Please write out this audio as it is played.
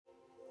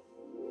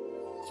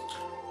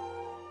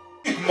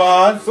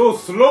man. So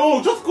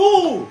slow. Just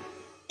go.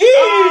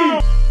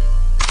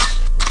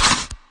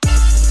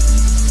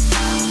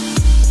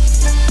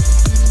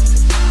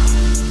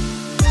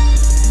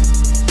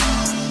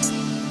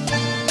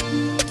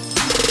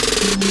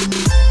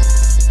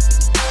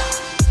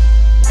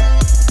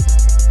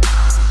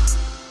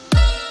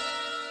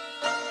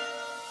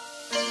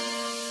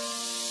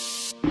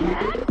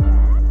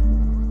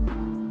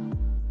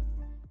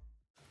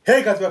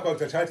 Hey guys, welcome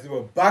to the channel. Today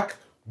we're back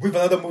with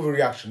another movie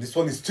reaction. This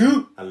one is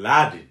to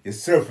Aladdin. Yes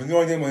sir, from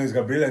my name is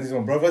Gabriele and these are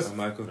my brothers. I'm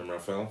Michael. I'm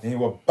Raphael. And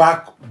we're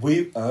back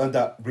with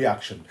another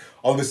reaction.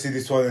 Obviously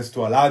this one is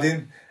to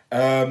Aladdin.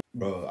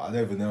 Bro, I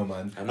don't even know,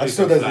 man. I just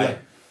know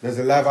there's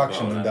a live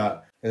action on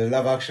that. There's a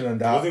live action on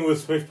that. I think we're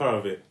space part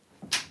of it.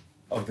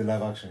 Of the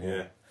live action,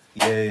 Yeah.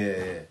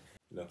 Yeah.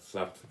 No,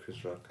 slap to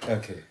Chris Rock.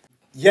 Okay.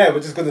 Yeah, we're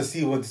just gonna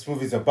see what this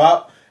movie is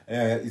about.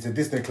 It's a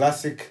Disney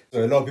classic.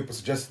 So a lot of people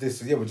suggested this.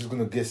 So yeah, we're just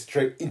gonna get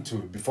straight into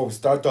it. Before we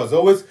start, as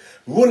always,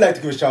 we would like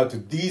to give a shout out to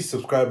these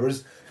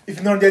subscribers. If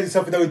you're not already,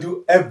 something that we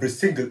do every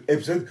single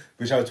episode,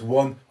 we shout out to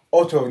one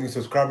or two of our new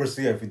subscribers.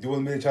 So yeah, if you do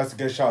want me a chance to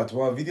get a shout out to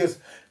one of our videos,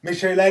 make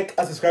sure you like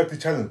and subscribe to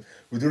the channel.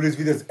 We do these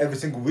videos every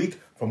single week,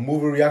 from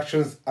movie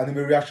reactions,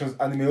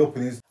 anime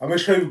openings. And make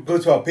sure you go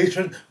to our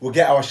Patreon. We'll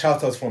get our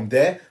shout outs from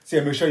there. So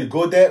yeah, make sure you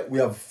go there. We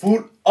have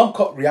full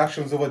uncut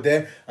reactions over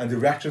there, and the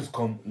reactions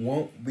come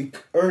 1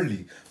 week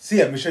early. So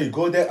yeah, make sure you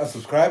go there and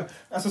subscribe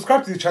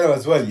to the channel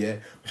as well. Yeah,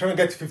 we're trying to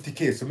get to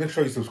 50k, so make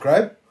sure you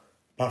subscribe.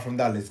 Apart from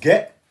that, let's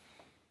get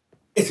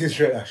into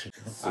straight action.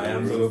 I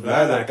am so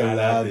fly like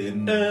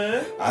Aladdin.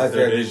 I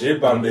said the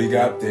ship, I'm the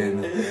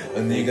captain.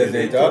 And niggas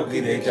they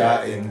talking, they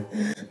chatting,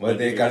 but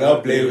they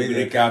cannot play with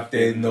the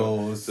captain,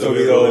 no. So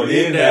we roll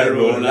in there,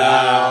 roll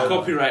out.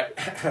 Copyright.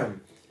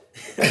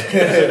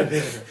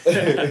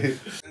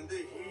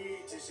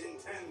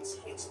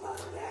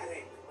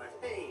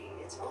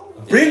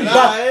 Bring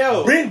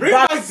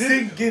back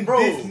singing bro.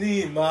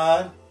 Disney,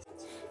 man.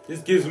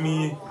 This gives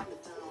me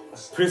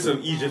Prince of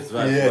Egypt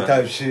vibes. Yeah, man.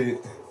 type shit.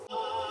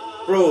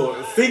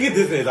 Bro, singing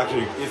Disney is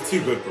actually, it's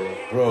too good,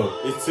 bro.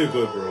 It's too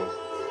good, bro.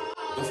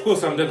 Of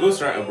course, I'm the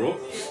ghostwriter, bro.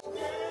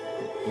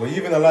 Were you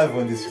even alive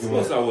when this Of film?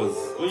 course I was.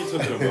 What are you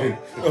talking about?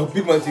 Oh,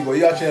 big man, were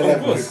you actually alive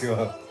Of when course. this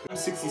film? I'm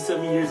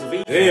 67 years of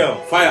age.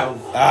 Damn, fire.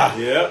 Ah.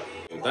 Yeah.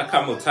 That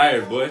camel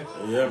tired, boy.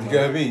 Yeah, man. You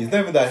get what I mean? It's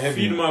not even that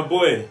heavy. Feed my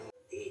boy.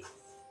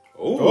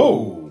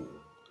 Oh.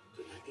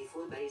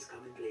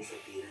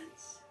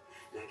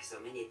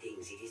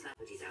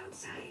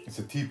 It's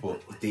a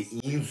teapot. The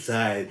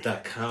inside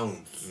that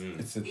counts.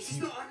 It's a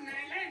teapot.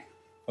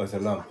 Oh, it's a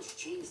lamp.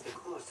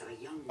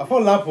 I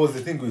thought lamp was the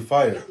thing with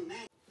fire.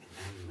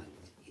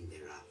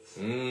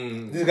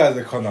 This guy's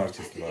a con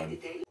artist, man.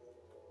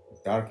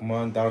 Dark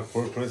man, dark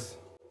purpose.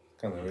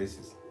 Kind of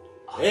racist.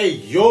 Hey,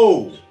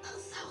 yo!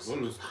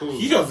 Cool.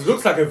 He just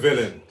looks like a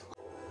villain.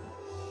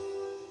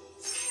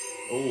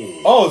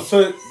 Oh,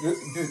 so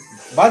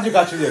this magic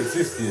actually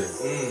exists here.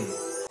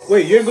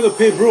 Wait, you ain't gonna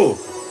pay bro?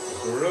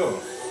 For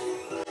real?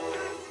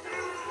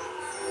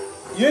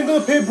 You ain't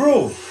gonna pay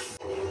bro?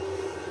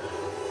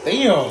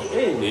 Damn.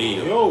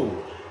 Hey,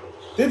 yo.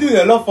 They doing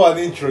a lot for an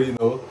intro, you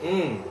know.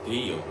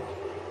 Damn.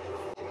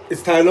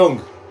 It's Tai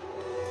Long.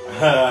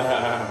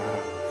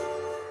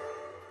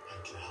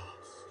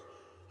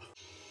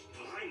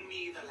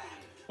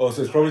 Oh,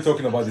 so it's probably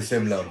talking about the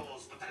same lamb.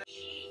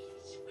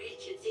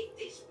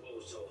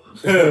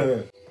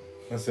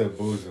 That's a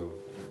bozo.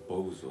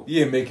 Bozo.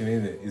 He ain't making it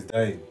in it. He's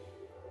dying.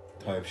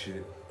 Type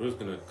shit. Who's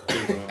gonna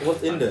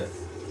what's in there?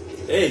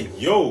 Hey,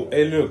 yo!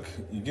 Hey, look.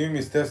 You giving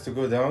me steps to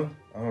go down?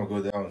 I'm gonna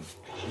go down.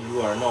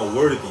 You are not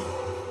worthy.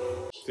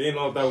 Saying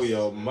all that with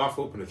your mouth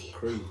open is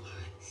crazy.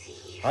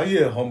 How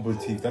you a humble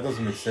thief? That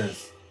doesn't make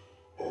sense.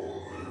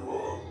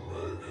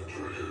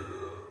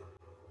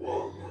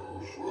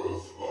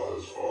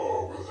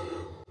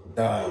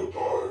 Damn.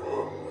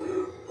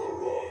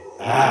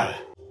 Ah.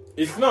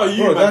 It's not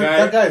you, Bro, my guy.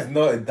 that guy is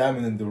not a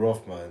diamond in the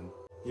rough, man.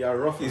 Yeah,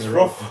 rough. He's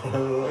rough.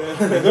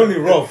 He's only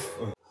rough.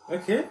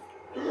 Okay.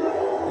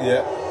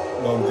 Yeah.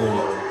 Long day.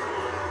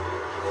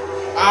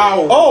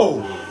 Ow!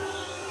 Oh!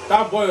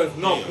 That boy is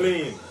not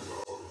clean.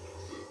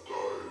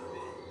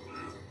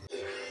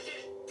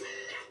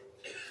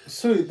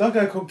 So that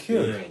guy got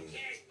killed. Yeah.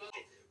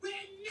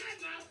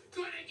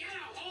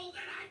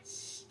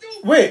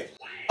 Wait,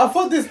 I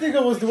thought this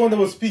nigga was the one that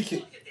was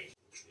speaking.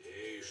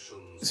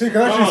 So you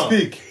can actually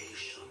speak.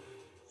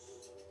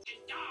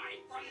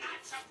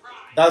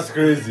 That's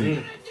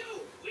crazy.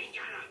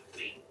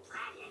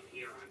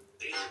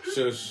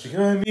 Shush. You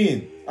know what I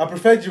mean? I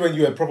preferred you when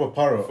you were a proper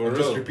parrot. For and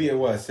just real. repeated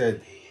what I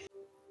said.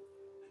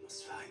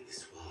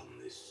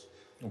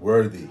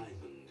 Worthy.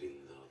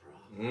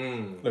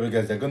 Let me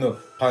guess, they're gonna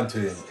pan to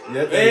him.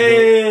 Yeah,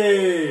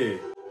 Hey!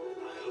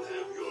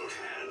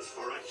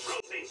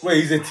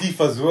 wait, he's a thief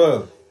as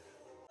well.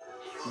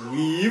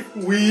 Weave.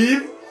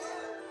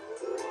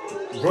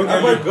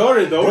 Bro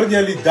Bro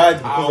nearly died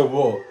because of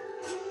what?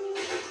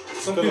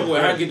 Some people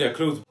were hanging their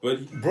clothes,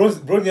 buddy.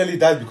 Bro nearly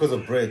died because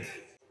of bread.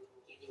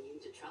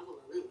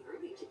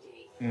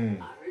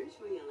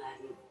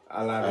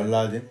 Aladdin.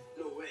 Aladdin.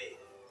 No way.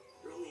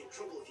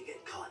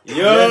 Yeah.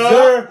 Yes,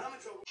 sir.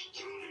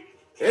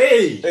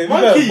 Hey,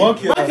 Monkey.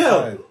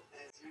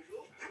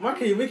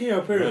 Michael, you're making your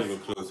appearance.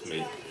 Look close,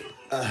 mate.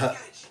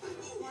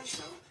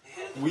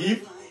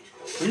 Weave.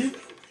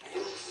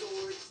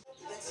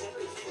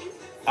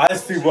 I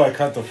see what I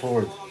can't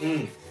afford.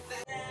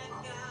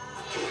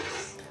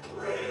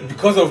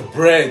 Because of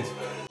bread.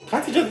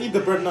 Can't you just eat the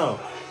bread now?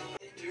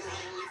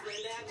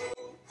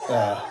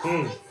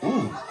 Ooh.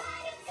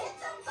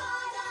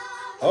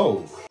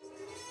 Oh.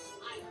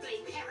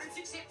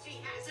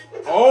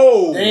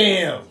 Oh.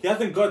 Damn. He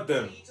hasn't got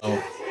them.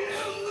 Oh.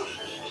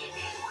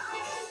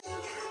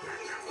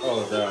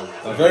 Oh, damn.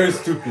 That's Very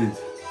stupid.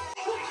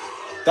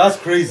 That's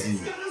crazy.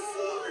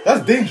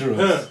 That's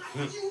dangerous.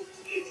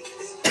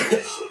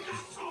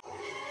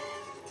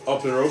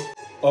 Up the rope.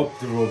 Up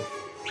the rope.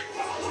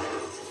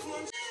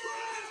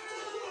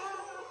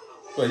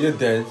 Well, you're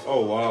dead.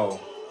 Oh, wow.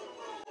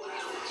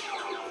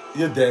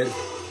 You're dead.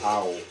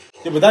 Ow.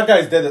 Yeah, but that guy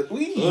is dead.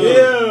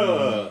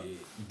 Yeah.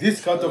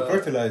 Discount of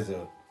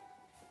fertilizer.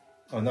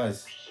 Oh,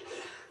 nice.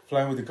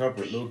 Flying with the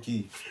carpet, low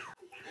key.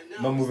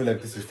 Not moving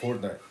like this is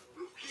Fortnite.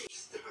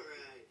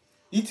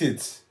 Eat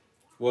it.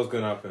 What's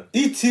gonna happen?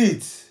 Eat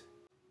it.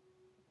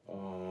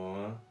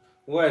 Aww.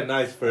 What a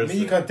nice person. I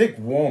mean, you can take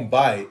one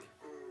bite.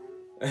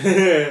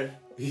 You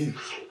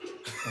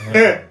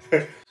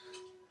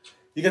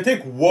can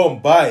take one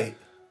bite.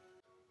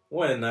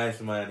 What a nice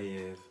man he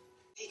is.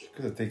 You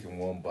could have taken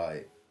one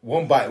bite.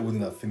 One bite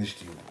wouldn't have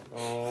finished you.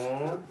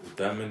 Aww.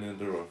 Diamond in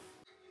the rough.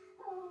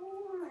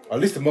 At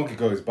least the monkey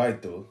got his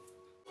bite though.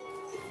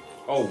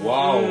 Oh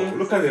wow.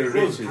 Look at the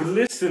riches.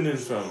 Glistening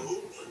from.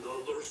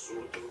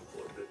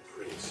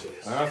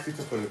 I have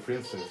picture for the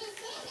princess.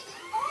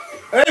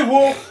 Hey,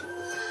 whoa!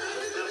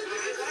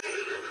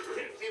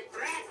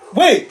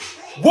 Wait!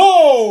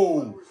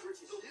 Whoa!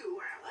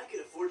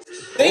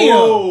 Damn!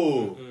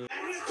 Oh.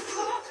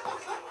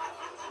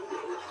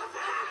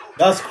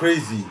 That's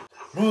crazy.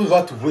 Bro's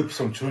about to whip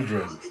some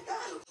children.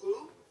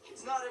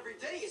 It's not every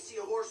day you see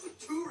a horse with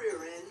two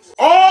rear ends.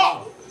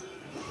 Oh!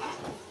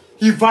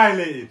 He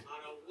violated. On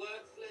a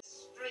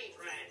worthless street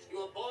rat. You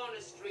were born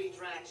a street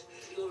rat.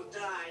 You'll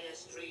die a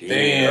street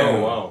Damn.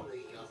 Oh wow.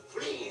 Your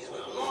fleas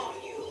will maul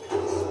you.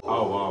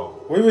 Oh wow.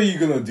 What were you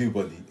gonna do,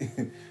 buddy?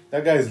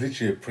 That guy is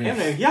literally a prince. Yeah,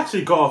 man, he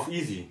actually got off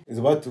easy. He's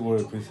about to wear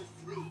a prince.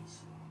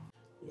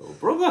 Yo,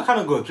 bro got kind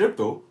of got drip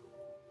though.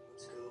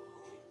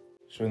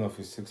 Showing off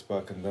his six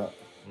pack and that.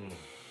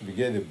 You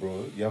get it,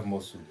 bro. You have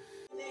muscle.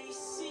 They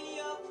see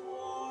a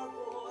poor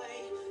boy.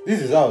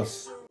 This is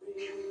ours.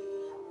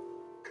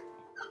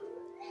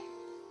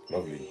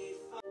 Lovely.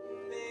 I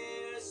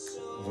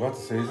was about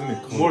to say, isn't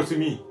it cool? More to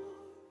me.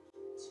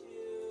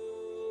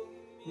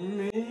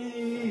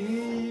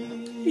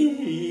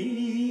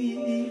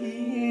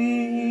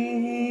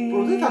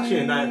 Bro, this is actually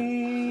a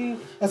nice.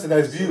 That's a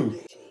nice view.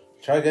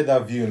 Try to get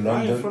that view in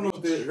Right in London.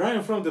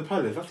 front of the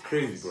palace. That's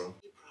crazy, bro.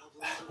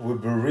 We'll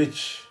be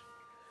rich.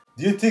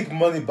 Do you think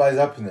money buys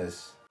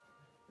happiness?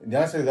 The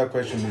answer to that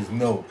question is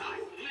no. I've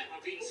never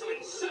been so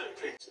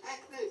insulted.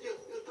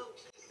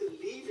 You're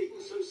leaving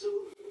so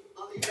soon.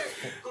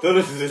 Don't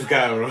listen to this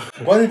guy, bro.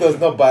 Money does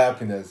not buy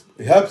happiness.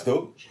 It helps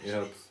though. It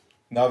helps.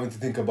 Not having to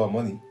think about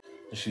money.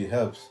 She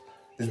helps.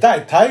 Is that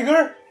a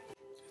tiger?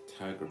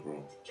 Tiger,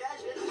 bro.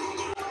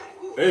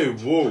 Hey,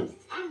 whoa.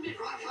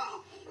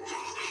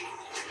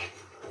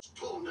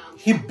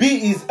 He beat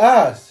his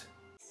ass.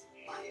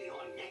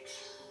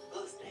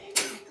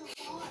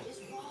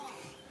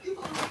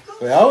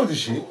 Wait, how old is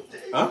she?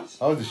 Huh?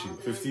 How old is she?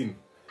 15.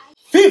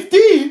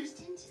 15?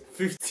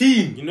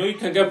 15. You know you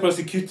can get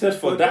prosecuted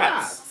for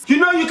that. You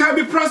know you can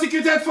be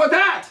prosecuted for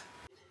that.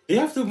 You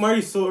have to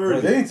marry so Bro,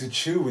 early. they need to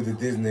chill with the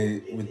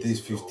Disney, with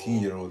these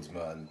 15-year-olds,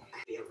 man.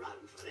 They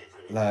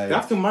Like,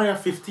 have to marry at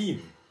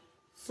 15.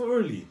 So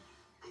early.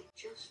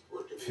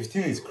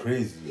 15 is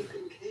crazy.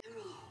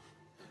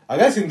 I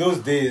guess in those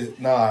days,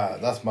 nah,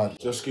 that's mad.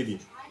 Just kidding.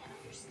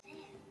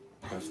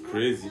 That's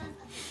crazy.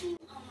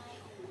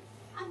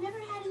 I've never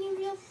had any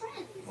real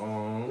friends.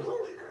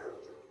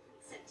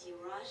 Except you,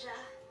 Raja.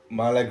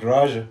 Man, like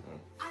Raja.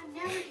 I've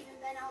never even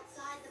been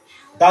outside the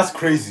palace. That's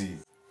crazy.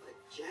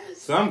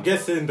 So I'm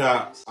guessing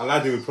that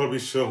Aladdin will probably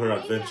show her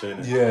adventure in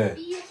it. Yeah.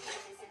 Be a princess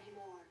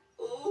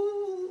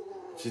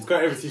anymore. She's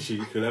got everything she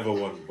could ever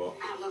want, but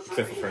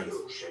except for friends.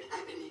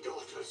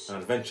 And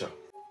adventure.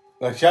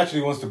 Like, she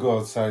actually wants to go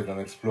outside and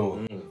explore,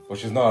 but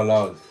she's not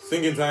allowed.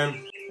 Singing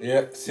time.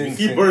 Yeah, sing, If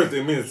you sing. birds,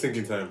 it means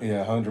singing time.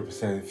 Yeah,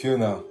 100%.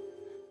 Fiona.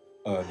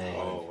 Oh, no.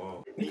 Oh,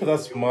 wow. Look at that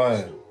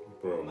smile.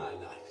 Bro. My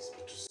life is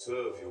but to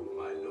serve you,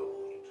 my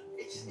lord.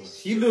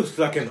 He looks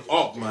like an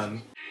op,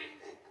 man.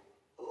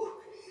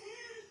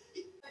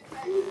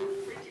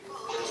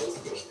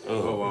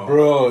 Oh, wow.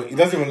 Bro, he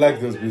doesn't even like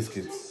those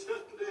biscuits.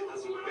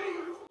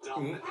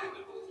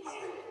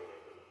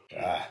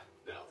 Ah.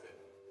 Now then,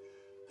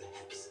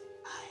 perhaps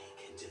I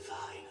can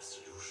divine a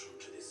solution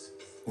to this.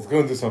 He's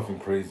gonna do something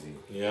crazy.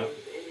 Yeah.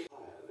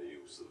 The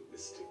use of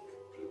mystic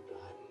blue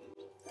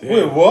diamond.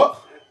 Wait,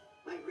 what?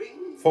 My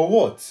ring, For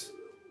what?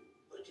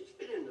 but it's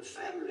been in the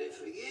family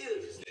for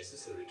years. It is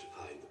necessary to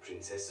find the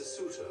princess a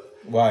suitor.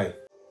 Why?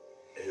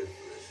 Everything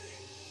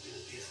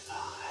will be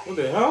fine. What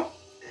the hell?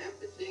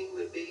 Everything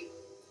would be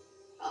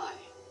fine.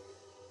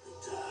 The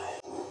time.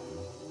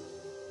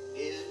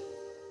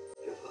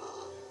 Beautiful.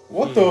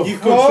 What the He's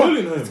fuck?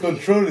 controlling him. It's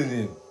controlling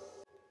him.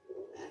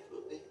 That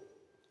will be.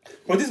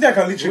 But this guy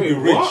can literally Wait,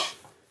 be rich. what?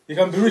 He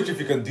can be rich if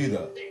he can do that.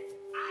 I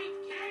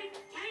can't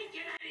take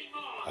it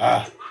anymore.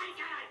 Ah. I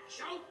gotta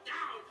choke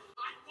down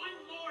on one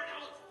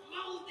mortal's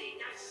moldy,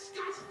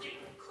 disgusting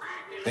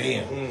crackers.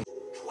 Damn. Then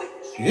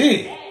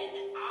Yeah.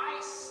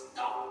 I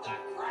stuff the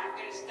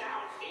crackers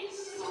down his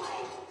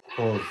throat.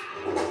 Pause.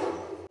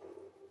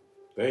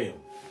 Damn.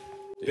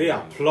 They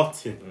are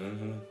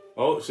plotting.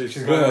 Oh,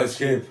 she's gonna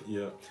escape.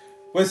 Yeah.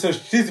 Wait, so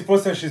she's the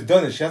first time she's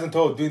done it. She hasn't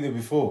thought of doing it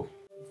before.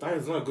 That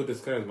is not good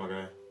disguise, my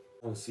guy. I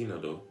haven't seen her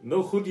though.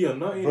 No hoodie or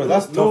nothing. Bro, no,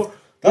 that's no,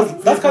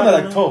 tough. That's kind of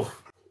like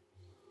tough.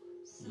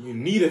 You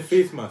need a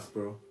face mask,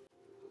 bro.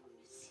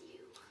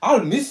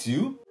 I'll miss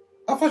you.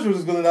 I thought she was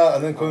just going out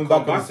and then coming I'll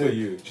back come and back for say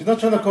you. she's not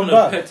trying to come I'm a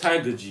back. pet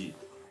tiger, G.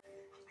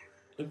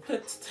 A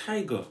pet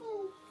tiger.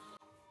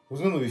 Who's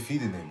going to be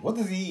feeding him? What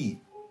does he eat?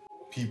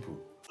 People.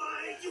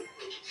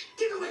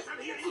 Get away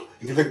from here, you!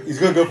 He's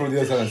going to go from the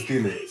other side and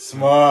steal it.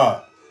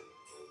 Smart.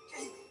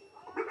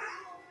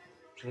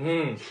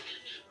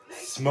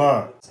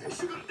 Smart.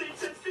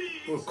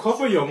 Bro,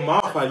 cover your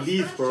mouth at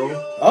least, bro.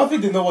 I don't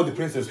think they know what the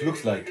princess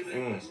looks like.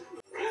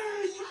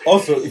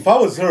 Also, if I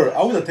was her,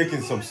 I would have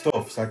taken some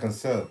stuff so I can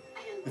sell.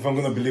 If I'm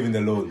going to be living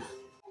alone.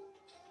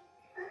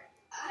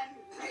 I'm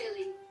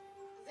really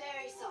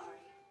very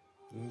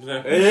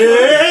sorry.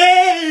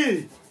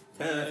 Hey!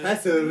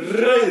 That's a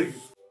riz.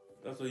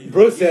 That's what you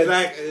Bro It's said,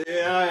 like,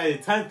 yeah,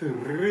 time to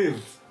riz.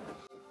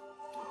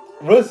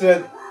 Bro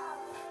said,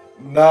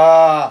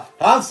 nah,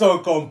 have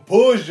some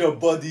composure,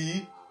 buddy.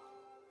 You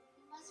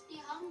must be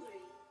hungry.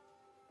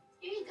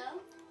 Here you go.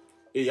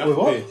 Hey, you have Wait,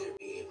 to what? pay.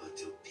 Be able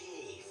to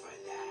pay for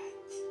that.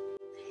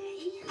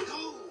 Pay?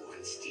 No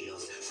one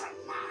steals from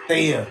my.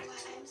 Damn. I'm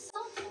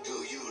salty. Do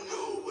you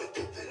know what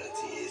the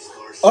penalty is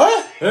for?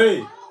 Huh? Hey!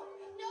 No,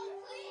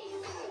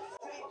 please.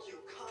 Thank you,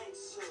 kind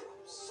sir.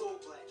 I'm so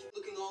glad you're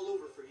looking all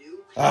over for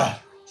you.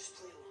 Ah, Just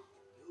play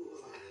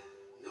along.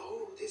 You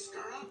know this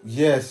girl?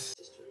 yes.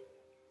 Sister,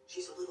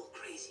 she's a little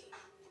crazy.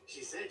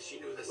 She said she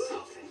knew the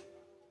Sultan.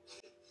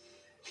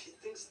 She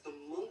thinks the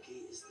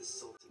monkey is the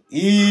sultan.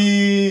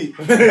 E.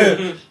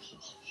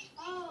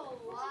 Oh,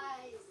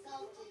 why,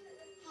 Sultan?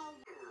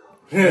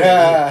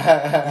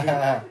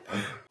 How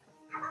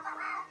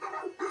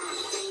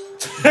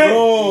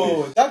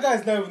Bro, that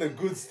guy's not even a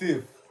good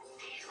stiff.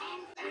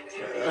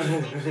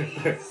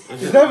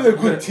 He's not even a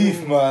good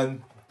thief,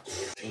 man.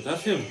 Oh,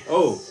 that's him.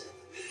 Oh.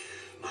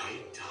 My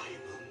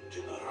diamond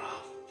in the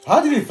rough.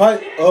 How did he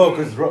find? Oh,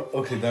 because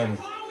okay, damn it.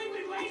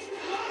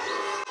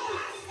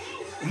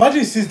 Imagine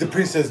he sees the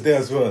princess there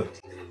as well.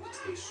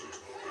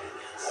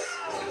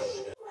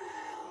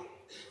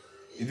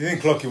 He didn't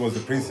clock it was the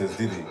princess,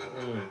 did he?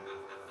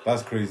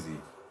 That's crazy.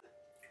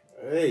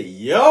 Hey,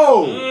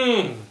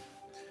 yo!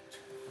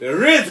 The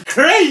riz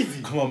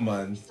crazy! Come on,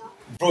 man.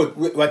 Bro,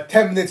 we're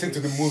 10 minutes into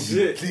the movie.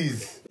 Shit.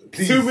 Please.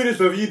 Please. 2 minutes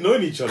of you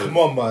knowing each other. Come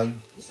on,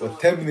 man. We're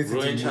 10 minutes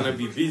Bro into ain't the trying to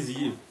movie. be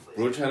busy.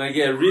 Bro trying to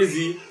get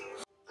rizzy.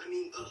 I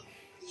mean,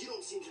 you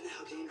don't seem to know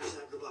how dangerous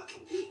Agrabah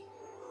can be.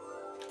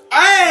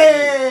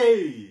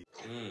 Hey!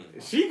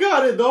 She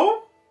got it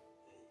though.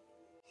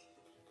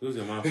 Close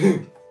your mouth.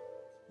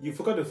 You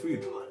forgot the food.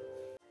 is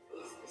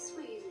this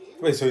where you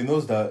live? Wait, so he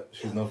knows that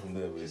she's not from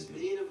there,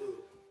 basically. Peekaboo.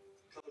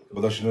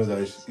 But does she knows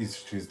that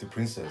she's the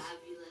princess?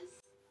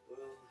 Fabulous. Well,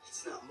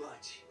 it's not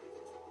much,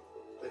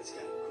 but it's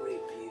got a great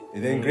view.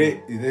 It ain't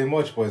great, it ain't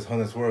much, but it's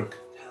honest work.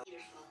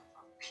 Beautiful.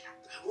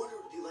 I wonder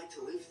what it'd be like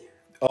to live there.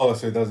 Oh,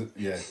 so it doesn't,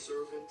 yeah.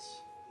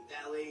 Servants,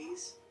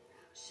 valets.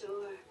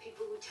 Sure,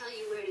 people who tell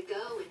you where to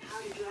go and how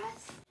to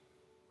dress.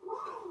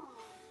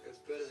 That's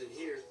better than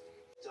here.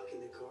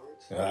 Ducking the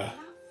cards. Ah, You're not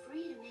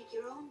free to make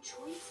your own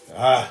choices.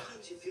 ah.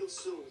 Sometimes you feel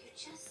so You're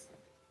just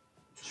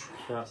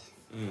trapped.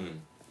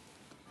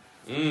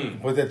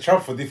 But they're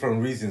trapped for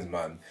different reasons,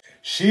 man.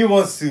 She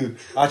wants to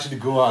actually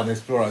go out and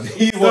explore, and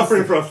he wants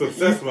Suffering to, from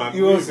success, man.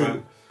 he wants Please,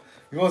 to,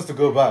 he wants to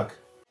go back.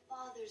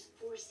 father's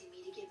forcing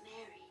me to get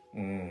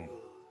married.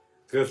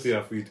 Just be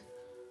our food.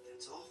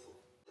 That's awful.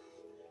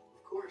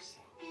 Of course.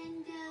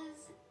 And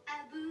does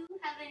Abu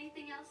have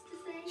anything else to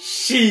say?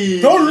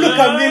 She. Don't look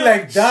at me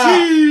like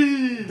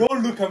that.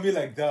 Don't look at me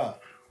like that.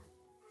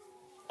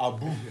 Abu.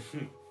 Tell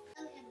him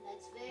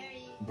that's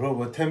very... Bro,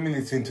 we're 10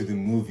 minutes into the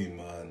movie,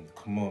 man.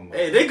 Come on, man.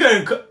 Hey, they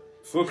going.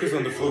 Focus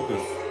on the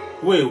focus.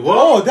 Wait, what?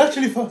 Oh, they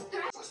actually found...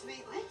 Trust me?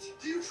 What?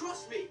 Do you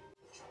trust me?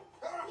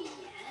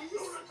 Yes?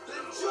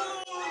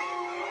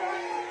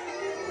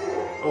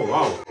 Oh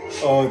wow.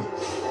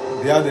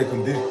 Oh, they had a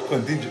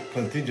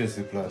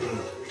contingency plan.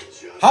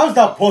 How is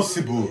that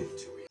possible?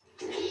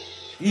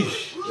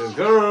 Ish. The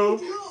girl.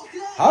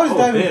 How is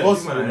that even damn,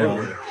 possible, you man,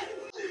 man?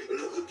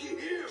 Look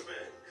here,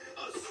 man.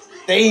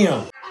 Damn.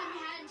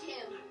 Unhand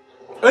him.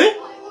 Hey?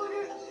 By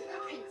order of the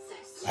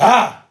princess.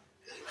 Ah!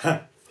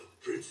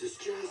 Princess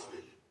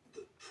Jasmine.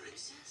 The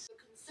princess? No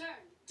concern.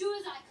 Do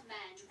as I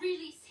command.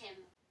 Release him.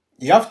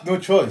 You have no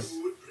choice.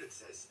 Would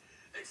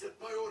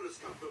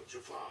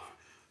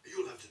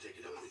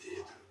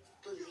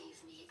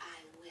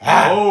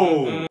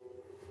Oh!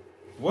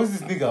 What's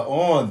this nigga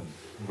on,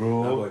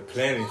 bro? That boy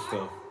planning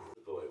stuff.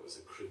 The boy was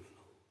a criminal.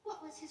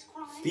 What was his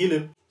crime?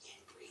 Stealing.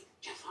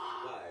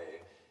 By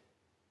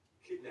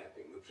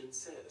kidnapping the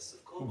princess,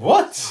 of course.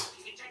 What?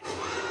 He didn't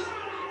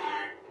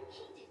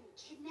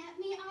kidnap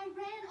me. I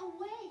ran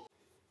away.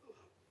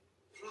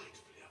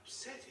 Frightfully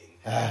upsetting.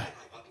 Had I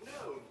but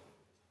known.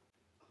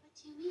 What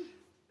do you mean?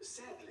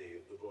 Sadly,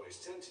 the boy's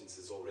sentence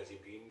has already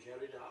been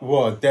carried out.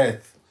 What?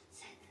 Death.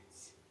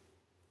 Sentence.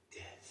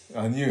 Death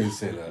I knew you'd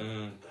say that.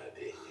 by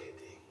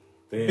beheading.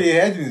 Damn.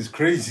 Beheading is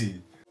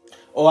crazy.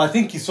 Oh, I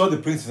think he saw the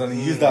princess and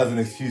he used that as an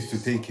excuse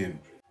to take him.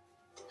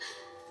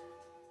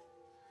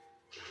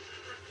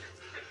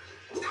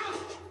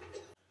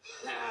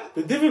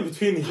 The difference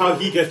between how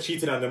he gets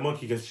cheated and the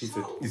monkey gets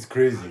cheated. It's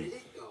crazy.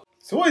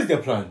 So what is their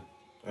plan?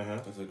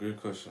 That's a great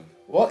question.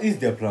 What is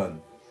their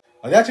plan?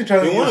 Are they actually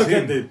trying They to want use to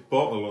get him? the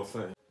bottle or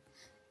something.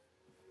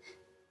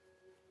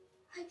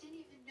 I didn't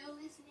even know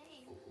his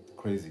name.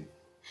 Crazy.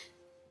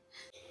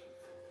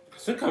 I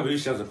still can't believe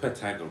she has a pet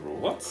tiger, bro.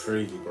 What?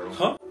 Crazy, bro.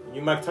 Huh?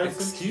 You Mike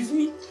Tyson? Excuse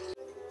me?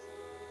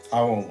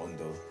 I want one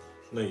though.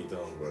 No, you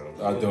don't, bro.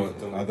 I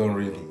don't. I don't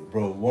really,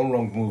 bro. One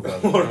wrong move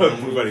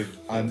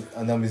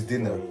and I'm his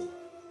dinner.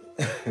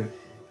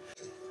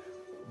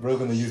 Bro,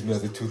 gonna use me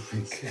as a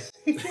toothpick.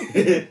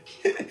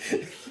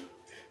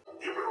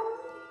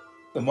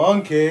 The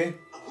monkey.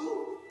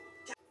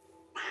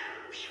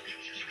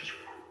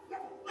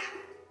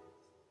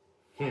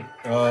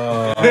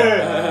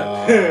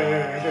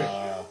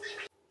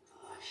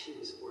 She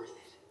was worth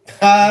it.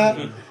 Ah.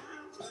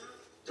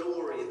 Don't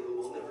worry, we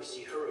will never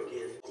see her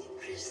again. A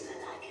prisoner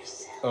like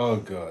yourself. Oh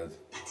god.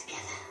 But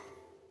together,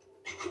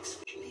 perhaps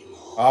we can be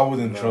more. I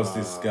wouldn't trust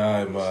this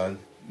guy, man.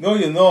 No,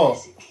 you're not. A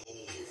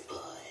cave, boy.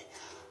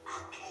 A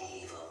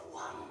cave of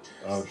wonders.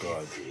 Oh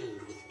god.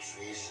 Filled with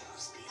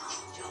treasures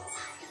beyond your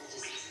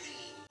wildest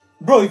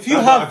dreams. Bro, if you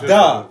have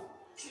that,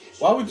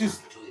 why would you...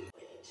 Jafar,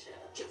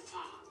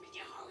 can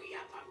you hurry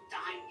up? I'm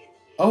dying in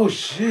here. Oh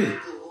shit.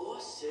 The law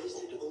says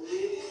that only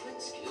a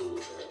prince can.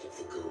 You've heard of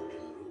the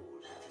golden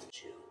rule, haven't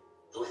you?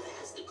 Whoever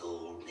has the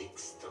gold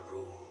makes the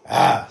rule.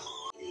 Ah.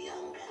 The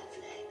young black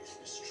flag is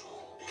the strong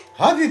back.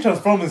 How did he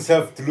transform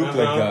himself to look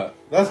like that?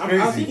 That's I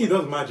think crazy. he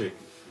does magic.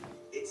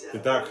 It's The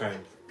dark kind.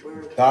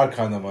 Dark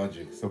kind of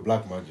magic. So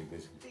black magic,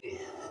 basically.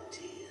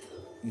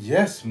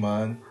 Yes,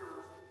 man.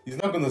 He's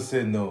not gonna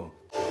say no.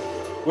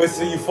 Wait,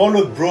 so you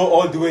followed bro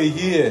all the way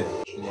here?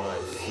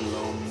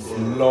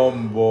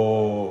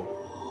 Slumbo.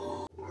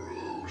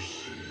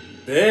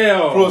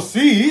 Damn.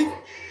 Proceed.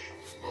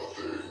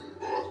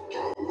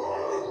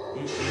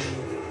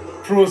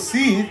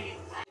 Proceed.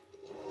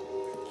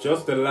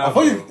 Just the I lamb.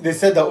 thought they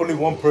said that only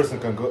one person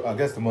can go. I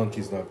guess the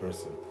monkey is not a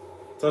person.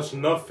 Touch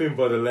nothing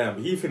but the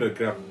lamb. He finna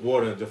grab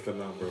more than just the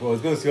lamb, bro. Bro, I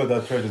was gonna see what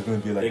that treasure is gonna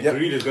be like. The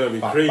greed is gonna be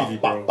crazy,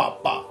 bro.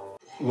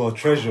 Well,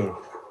 treasure.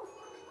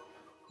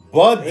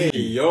 Body. Hey,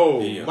 yo.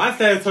 Man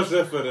said touch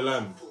that for the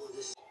lamb.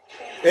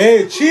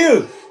 Hey,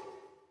 chill.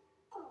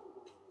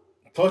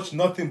 Touch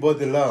nothing but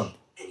the lamb.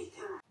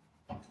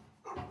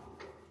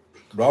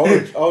 Bro, I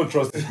don't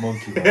trust this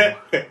monkey, man.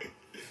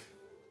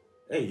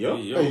 Hey, yo.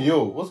 Hey,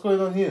 yo, what's going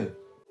on here?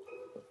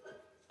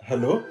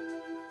 Hello?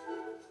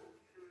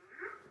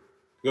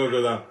 Go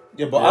down.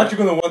 Yeah, but aren't you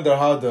gonna wonder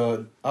how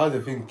the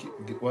thing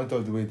went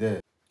all the way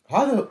there?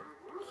 How?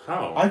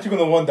 Aren't you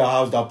gonna wonder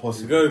how's that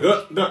possible?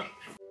 Go.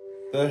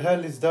 The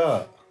hell is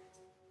that?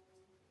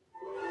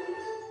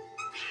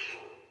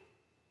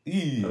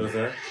 Eee. What was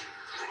that?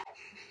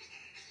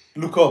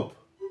 Look up.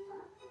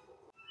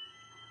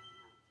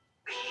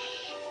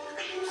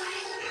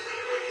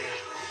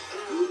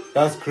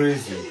 That's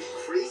crazy.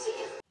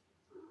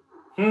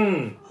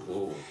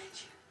 Whoa.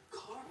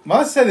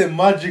 Man said a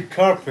magic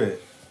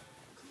carpet.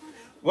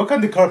 What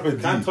can the carpet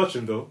do? Can't touch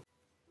him though.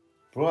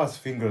 Bro has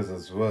fingers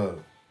as well.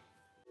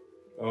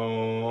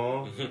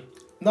 Oh.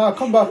 Nah,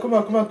 come back.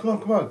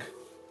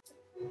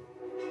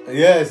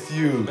 Yes,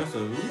 you. That's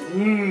a...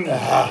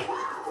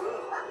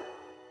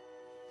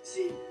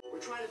 See, we're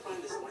trying to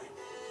find this lamp.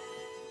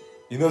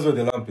 He knows where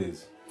the lamp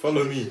is.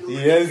 Follow me.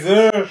 Yes,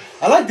 sir.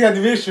 I like the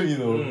animation, you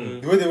know.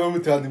 The way they were able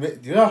to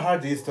animate. You know how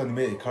hard it is to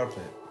animate a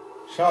carpet?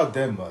 Shout out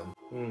them, man.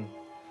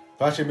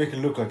 To actually make it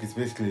look like it's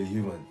basically a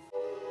human.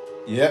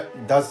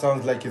 Yep, that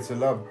sounds like it's a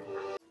lamp.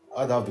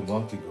 I'd have the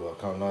monkey go,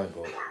 I can't lie,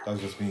 but that's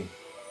just me.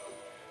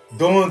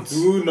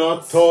 Do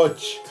not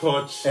touch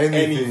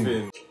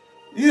anything.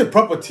 He's a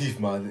proper thief,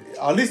 man.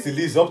 At least he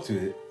lives up to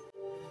it.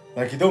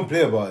 Like, he don't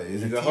play about it.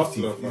 He's a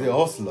hustler, thief. man. He's a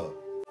hustler.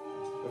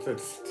 I said,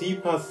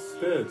 Steve has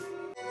stairs.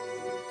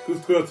 Who's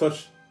gonna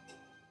touch?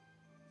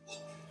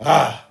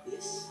 Ah,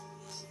 This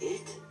is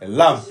it? a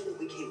lamp.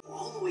 We came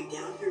all the way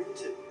down here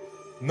to...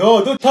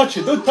 No, don't touch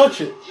it. Don't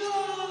touch it.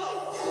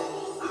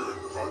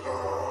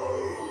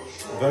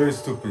 Very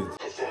stupid.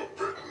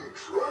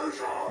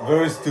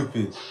 Very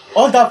stupid.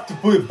 All that to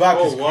put it back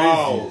is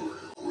crazy.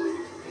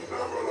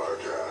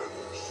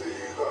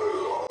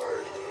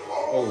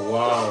 Oh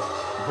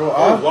wow. Bro,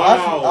 I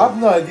wow. have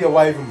no idea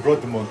why I even brought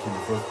the monkey in the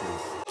first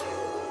place.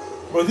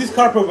 Bro, this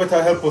carpet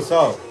better help us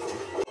out.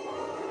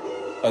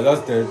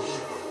 That's dead.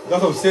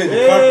 That's what I'm saying.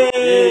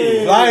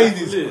 Hey, flying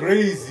is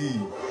crazy.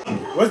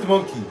 Where's the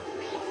monkey?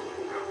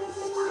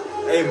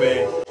 Hey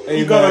man, Hey,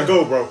 you gotta man.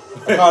 go, bro.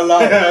 I can't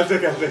lie. It's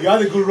okay. You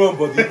had a good run,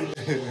 buddy.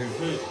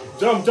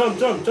 Jump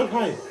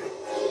high.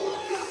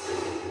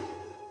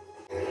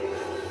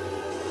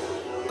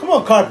 Come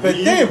on, carpet.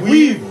 Damn,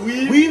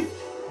 weave,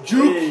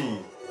 juke. Hey.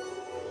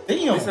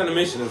 Damn. This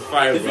animation is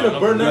fire, It's bro. gonna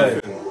burn Right.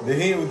 everything. They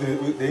hit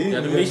with the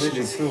animation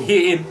is too.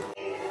 hitting.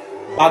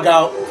 Bag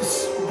out.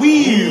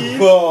 Weave.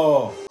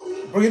 Bro,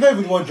 you're not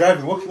even the one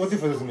driving. What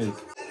difference does it make?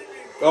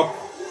 Up.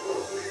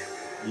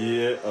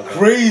 Yeah. Okay.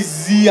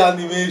 Crazy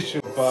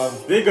animation, fam.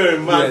 They're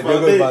going mad, Yeah, bro.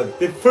 they're going mad.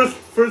 The first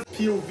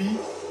POV.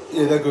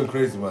 Yeah, they're going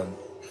crazy, man.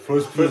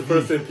 First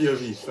Person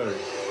POV. Sorry.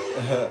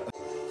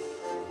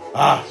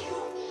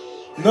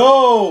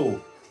 No,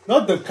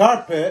 not the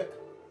carpet.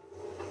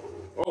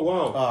 Oh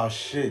wow. Ah,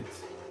 shit.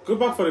 Go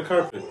back for the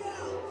carpet.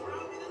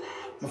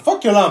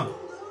 Fuck your lamp.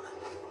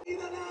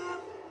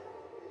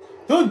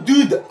 Don't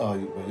do that. Oh,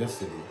 you're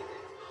silly.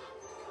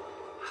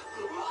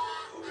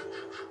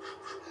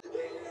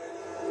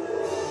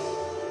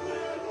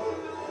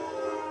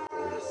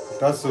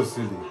 That's so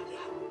silly.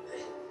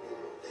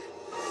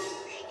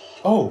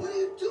 Oh. What are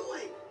you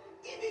doing?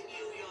 Giving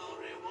you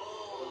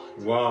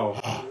your reward.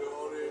 Wow.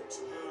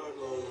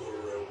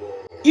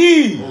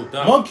 E! Oh,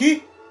 damn.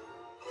 Monkey!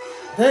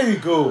 There you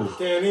go.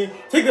 Danny,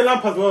 take the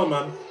lamp as well,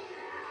 man.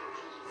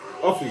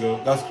 Off you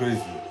go. That's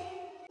crazy.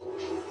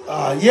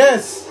 Ah,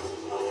 yes!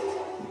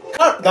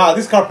 Nah,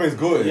 this carpet is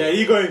good. Yeah,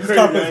 you going This crazy.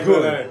 carpet man, is go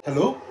good. there.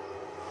 Hello?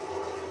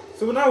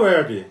 So now where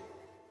are they?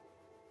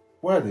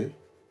 Where are they?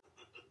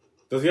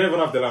 Does he even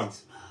have the lamp?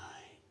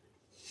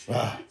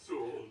 Ah.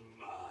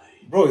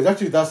 Bro, it's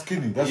actually that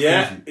skinny. That's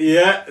crazy.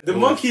 Yeah. The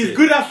monkey is shit.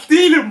 good at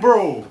stealing,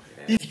 bro.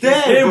 He's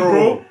dead, him,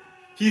 bro.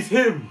 He's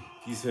him.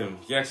 He's him.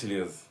 He actually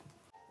is.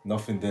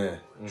 Nothing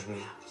there.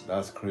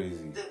 That's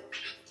crazy. The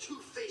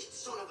two-faced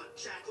son of a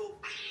jackal.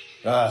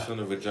 Ah. Son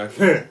of a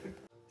jacket.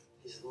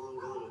 He's long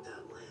gone with that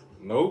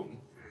lamp. Nope.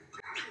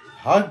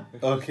 How?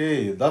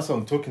 Okay, that's what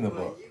I'm talking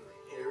about. You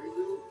hairy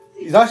little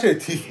thing. He's actually a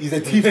thief. He's a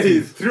thief.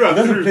 He's through and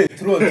He doesn't through. play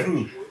through and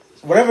through.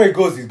 Wherever he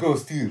goes, he's going to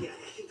steal. Yeah,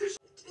 I think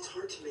it's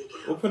hard to make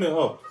out. Open it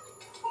up.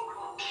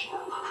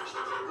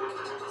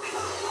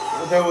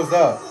 What the hell was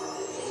that?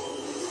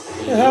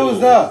 What the hell was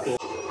that?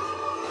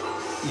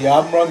 Yeah,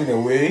 I'm running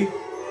away.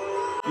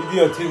 You do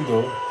your thing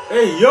though.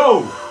 Hey,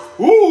 yo.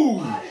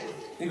 Ooh.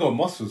 He got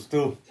muscles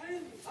still.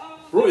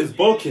 Bro is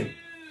bulking.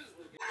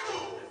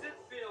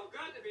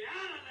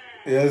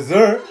 Yes,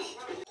 sir.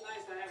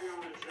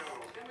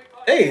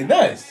 Hey,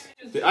 nice.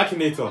 The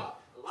Akinator.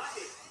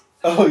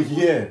 Oh,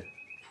 yeah.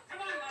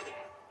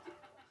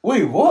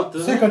 Wait, what?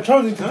 So you can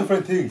turn into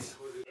different things.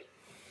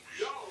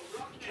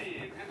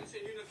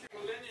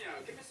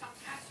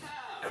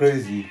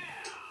 Crazy.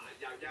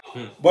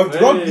 But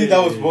if Rock did that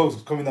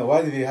was coming out,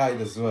 why did he hide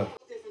as well?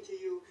 Different to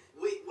you.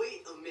 Wait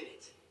a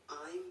minute.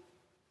 I'm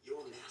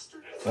your master.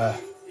 Ah.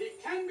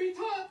 It can be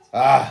taught.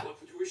 Ah. What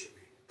would you wish of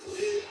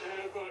me?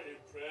 Ever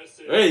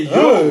impressive. Hey,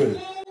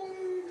 yo.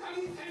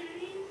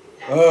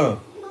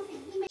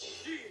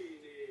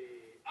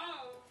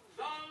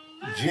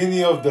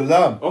 Genie of the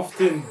Lamp.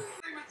 Often.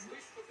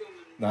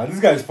 Nah, this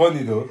guy's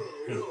funny though.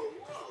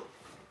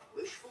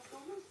 Wish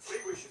fulfillment? 3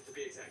 wishes to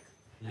be exact.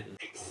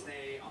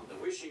 Stay on the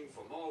wishing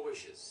for more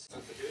wishes.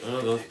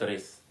 Uno, dos,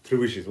 tres. 3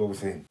 wishes, what we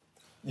saying?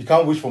 You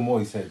can't wish for more,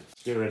 he said.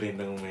 Get ready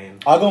now, man.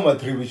 I got my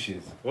 3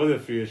 wishes. What are the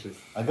 3 wishes?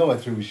 I got my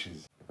 3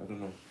 wishes. I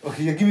don't know.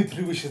 Okay, you give me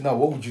 3 wishes now.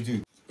 What would you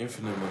do?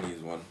 Infinite money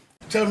is one.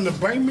 Tell them to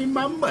bring me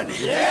my money.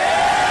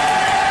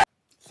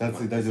 That's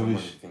it. That's a Money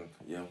wish. thing.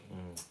 Yeah.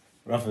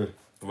 Raphael.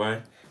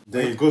 Why?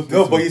 There you go.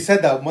 No, but you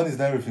said that money is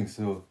not everything,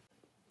 so.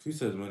 Who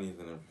says money isn't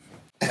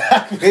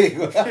everything?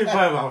 Wait, Hey,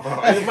 man,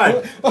 bro. Hey,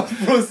 man. what's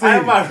bro I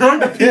saying? am wrong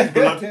the piece,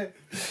 blood.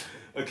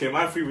 Okay,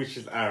 my 3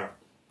 wishes are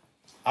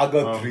I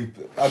got 3.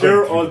 I got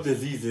cure 3. all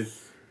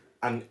diseases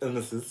and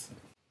illnesses.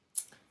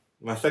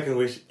 My second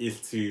wish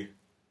is to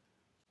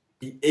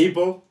be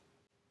able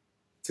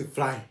to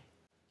fly.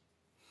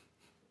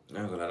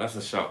 I'm gonna lie, that's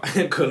a shout.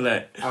 I ain't gonna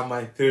lie. And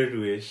my third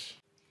wish,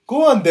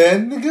 Go on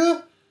then,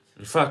 nigga.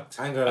 In fact,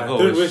 I ain't gonna I lie. got a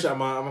Third wish. wish, I'm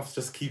gonna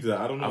just keep that.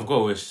 I don't know. I've got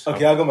a wish.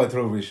 Okay, I got my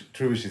 3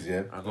 wishes,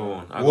 yeah. I got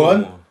one. I got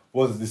One one.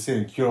 was the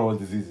same, cure all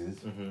diseases.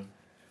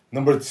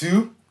 Number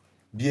 2,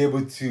 be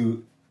able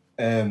to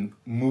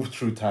move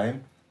through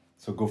time.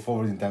 So go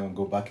forward in time and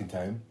go back in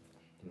time.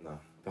 Nah,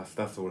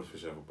 that's the worst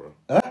wish ever, bro.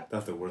 Huh?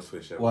 That's the worst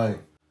wish ever. Why?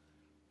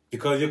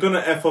 Because you're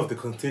gonna F off the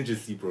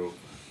contingency, bro.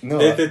 No,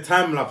 There's the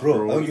time lapse, bro,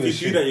 bro. I don't If give a you do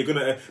shit. that, you're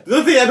gonna.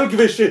 Don't say I don't give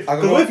a shit. I can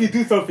Because go- what if you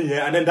do something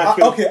here and then that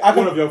kills okay, I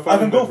one of your I family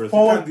can go members? You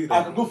forward. can't do that.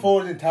 I can go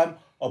forward in time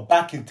or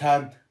back in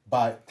time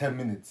by 10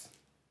 minutes.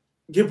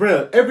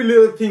 Gabriele, every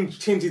little thing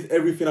changes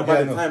everything about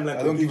Yeah, the no, timeline.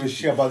 I don't give a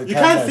shit about the You timeline.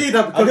 can't say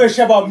that I because give a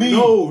shit about me.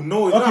 No, it's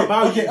not Okay,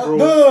 about okay, you, bro.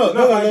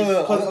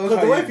 no.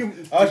 Because the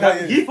way I'll try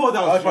to he hear thought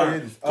that I'll was try to smart. hear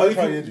this. I'll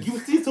try to hear Because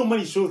this. you see so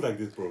many shows like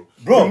this, bro.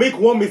 Bro, you make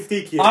one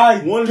mistake here. I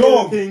one don't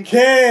little thing,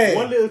 care.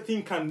 One little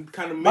thing can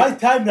make My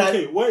timeline.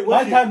 Okay, wait,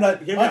 My timeline.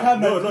 Hear me My out.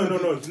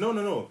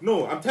 timeline.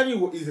 No. I'm telling you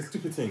what is a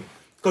stupid thing.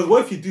 Because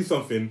what if you do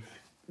something,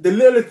 the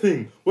little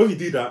thing, what if you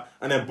do that,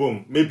 and then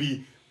boom,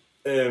 maybe,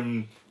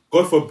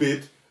 God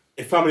forbid,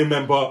 a family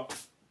member,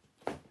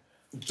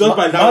 just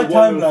by that my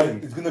one little timeline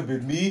thing. is gonna be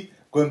me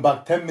going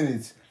back 10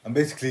 minutes and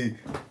basically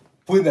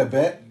putting a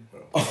bet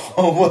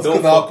on what's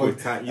Don't gonna fuck happen.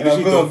 with time. You And I'm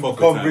literally don't gonna fuck with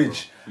become time,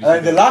 rich. bro.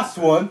 And the last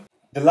one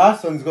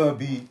is gonna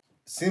be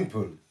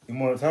simple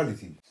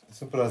immortality.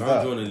 Simple as How do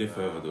that. you want to live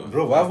forever, though?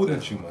 Bro, why That's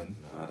wouldn't the- you, man?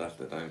 Nah, that's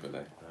the I ain't gonna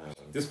lie.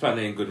 This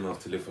planet ain't good enough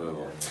to live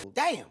forever.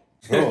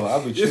 Bro,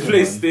 I'll be This chilling,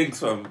 place man. stinks,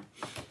 fam.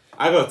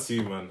 I got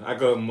two, man. I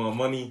got more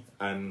money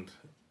and.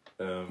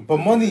 But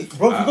money,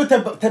 bro, if you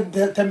go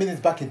 10 minutes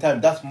back in time,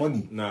 that's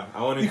money. Nah,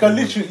 I want to. You can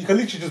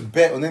literally just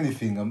bet on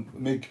anything and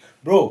make,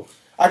 bro.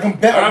 I can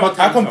bet I on have a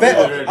time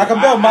I can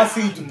bet on Man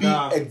City to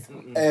Nah.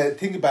 be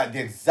think about the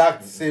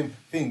exact same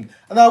thing,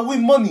 and I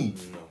win money.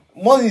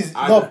 Money is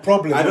not a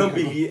problem. I don't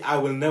believe. I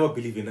will never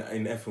believe in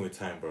effing with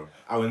time, bro.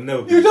 I will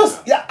never. You believe just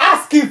in that. you're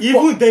asking for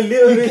Even the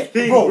littlest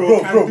thing, bro,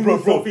 can do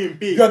bro. something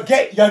big. You're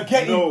getting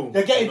No,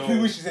 three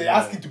no, wishes and you're no,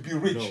 asking to be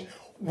rich. no.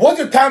 What's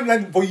your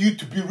timeline for you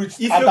to be rich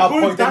If at you're that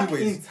going point, back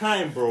anyways? in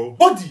time, bro.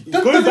 Buddy,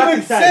 that going doesn't back make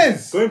in time,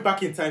 sense. Going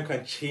back in time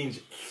can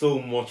change so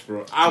much,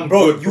 bro. I'm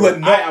Bro, good, you bro. are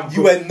not- I am you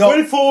good. are not-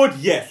 Going forward,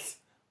 yes.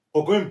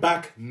 But going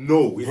back,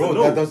 no. It's Bro, a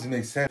no. that doesn't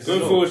make sense.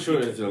 Going forward,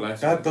 sure, it's your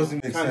life. That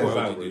doesn't make Can't sense. go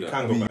back, bro. You I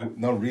can't go mean, back.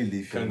 not really.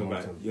 If you're Can't go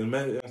back. immortal. You'll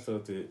mess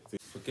yourself to.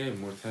 Forget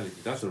immortality.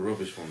 That's a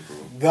rubbish one,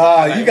 bro. Nah,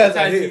 Like, you guys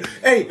are immortality-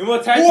 hey,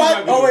 immortality who might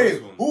had, be oh the wait,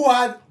 worst one. who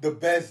had the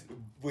best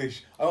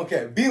wish? I don't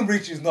care. Being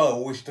rich is not a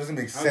wish. Doesn't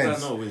make How's that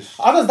sense. not a wish?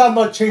 How does that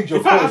not change your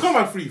In fact, I course? got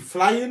my three: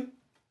 flying,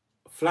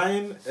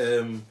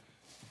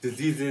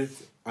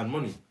 diseases, and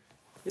money.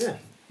 Yeah.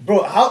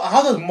 Bro,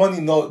 how does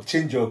money not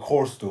change your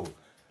course though?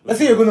 Let's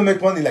say you're gonna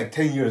make money like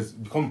 10 years,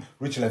 become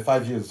rich in like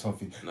 5 years or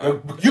something.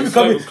 No. You It's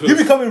not even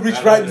becoming close.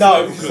 rich Nah, right it's now.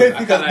 not It's even the same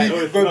close. thing I as me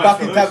can't- going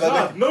back in time. and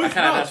like, No, I it's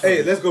can't not. actually-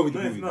 hey, let's go with the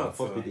No, it's movie. not. man.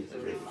 Fuck So- with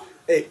it.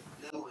 Hey,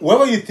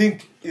 whoever you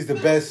think is the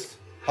best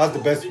has the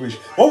best wish.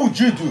 What would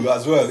you do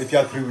as well if you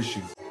had 3 wishes?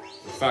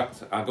 In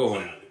fact, I got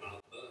one.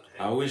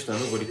 I wish that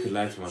nobody could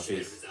lie to my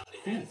face.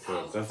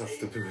 Bro, that's a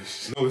stupid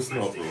wish. No, it's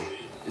not, bro.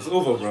 It's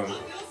over, bro.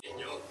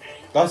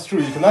 That's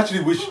true. You can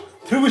actually wish.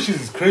 3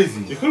 wishes is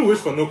crazy. You could wish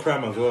for no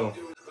crime as well.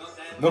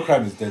 No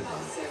crime is dead,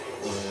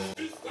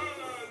 man.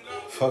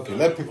 Fuck it,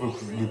 let people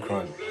do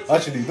crime.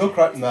 Actually, no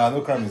crime. Nah,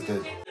 no crime is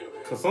dead.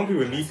 Because some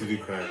people need to do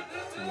crime.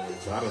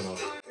 So I don't know.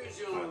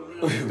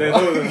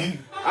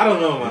 I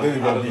don't know,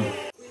 man. I don't know.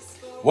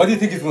 What do you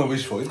think he's gonna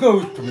wish for? He's gonna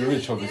wish to be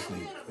rich,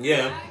 obviously,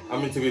 Yeah, I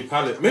mean to be a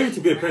pilot. Maybe to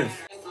be a prince.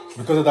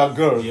 because of that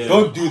girl. Yeah.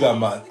 Don't do that,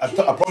 man. I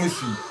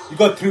promise you. You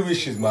got 3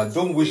 wishes, man.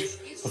 Don't wish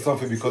for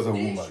something because of a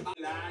woman.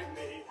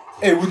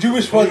 Hey, would you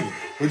wish for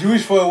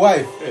a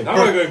wife? Hey, now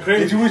we're going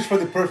crazy. Would you wish for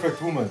the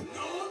perfect woman?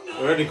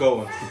 Already got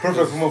one. The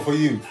perfect woman for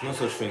you. No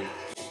such thing.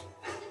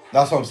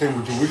 That's what I'm saying.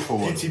 Would you wish for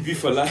one? DTB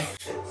for life.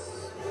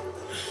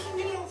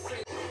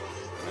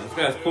 This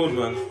guy's cold,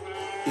 man.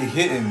 It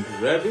hit him.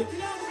 Ready?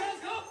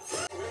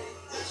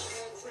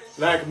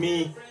 Like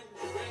me,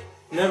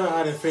 never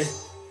had a friend.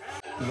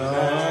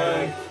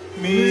 Like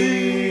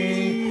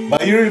me.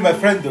 But you're really my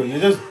friend, though.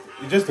 You're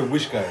just a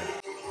wish guy.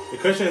 The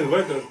question is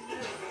what the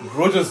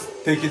Bro,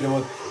 just taking the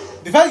one.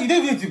 The fact you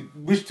don't even need to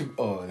wish to.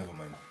 Oh, never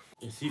mind.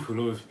 A thief will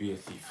always be a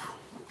thief.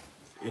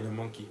 In a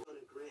monkey. Want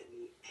to grant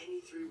me any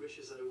 3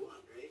 wishes I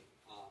want, right?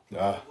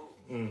 Ah.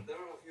 There are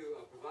a few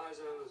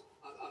provisos,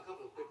 a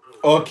couple of quick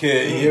rules.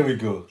 Okay, here we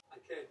go. I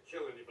can't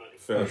kill anybody.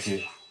 first?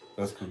 Okay,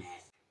 that's cool.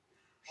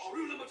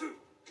 Rule number 2.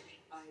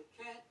 I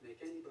can't make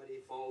anybody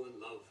fall in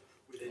love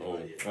with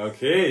anybody else.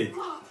 Okay.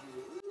 Ah,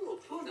 you little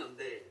punum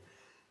there.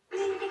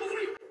 Rule number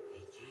 3.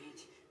 They can't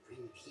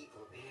bring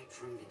people back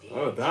from the dead.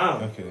 Oh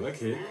damn. Okay.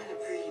 Okay. Not a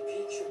pretty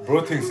picture.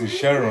 Bro thinks it's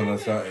Sharon or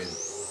something.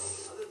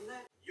 Other than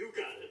that, you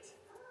got it.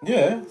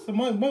 Yeah, so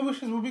my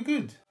wishes will be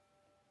good.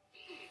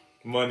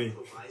 Money.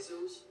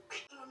 Provisos? I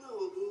don't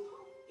know, Abu.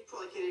 You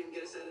probably can't even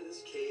get us out of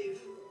this cave.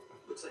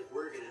 Looks like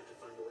we're gonna have to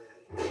find a way out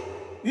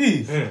of here. Eee.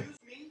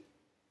 Excuse me?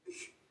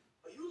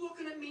 Are you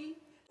looking at me?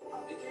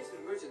 In case of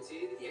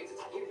emergency, the exits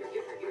are here.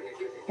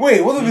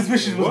 Wait, one of his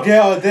wishes was get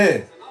out of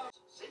there.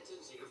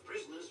 Sentencing of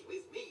prisoners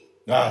with me.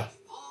 Ah,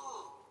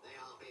 Oh, they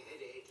are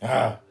beheaded. ah.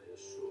 I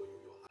assure you,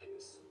 Your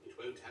Highness, it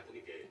won't happen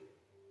again.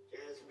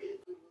 Jasmine.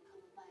 Good will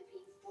come by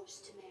being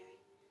forced to marry.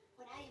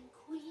 When I am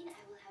queen,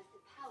 I will have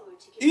the power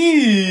to give.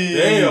 Eee.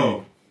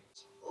 Damn.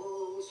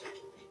 All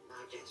settled.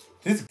 Now,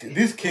 Jasmine.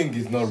 This king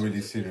is not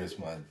really serious,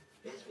 man.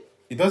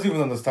 He doesn't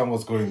even understand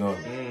what's going on.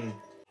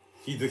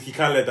 He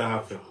can't let that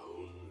happen.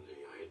 Only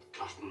I'd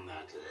gotten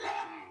that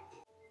lamb.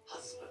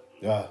 Husband,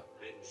 Yeah,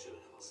 then should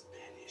have us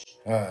banished.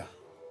 ah,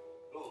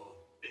 Or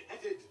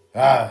beheaded.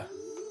 ah.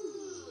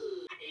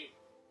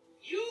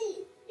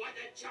 You want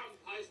a chump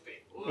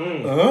husband.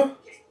 Huh?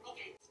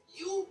 Okay,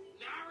 you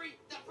marry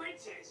the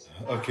princess.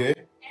 Okay.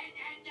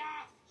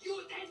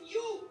 And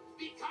you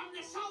become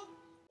the sultan.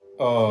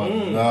 Oh,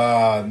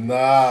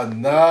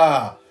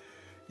 nah.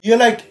 You're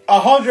like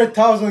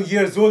 100,000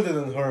 years older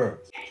than her.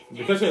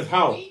 The question is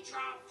how. We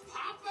drop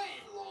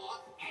Papa-in-law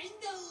and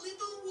the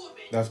little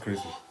woman. That's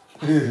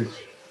crazy.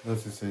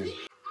 That's insane.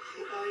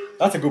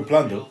 That's a good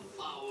plan though.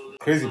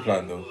 Crazy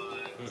plan though.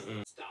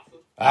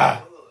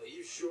 Oh,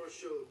 you sure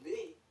showed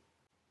me.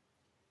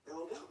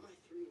 Now about my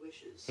 3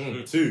 wishes.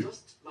 2.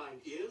 Just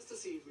mine ears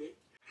deceive me.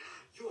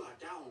 You are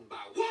down by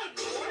 1.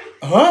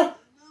 Huh?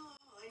 No,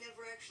 I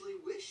never actually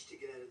wished to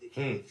get out of the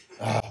cave.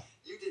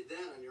 You did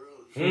that on your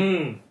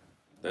own.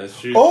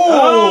 That's true.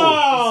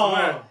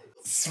 Oh!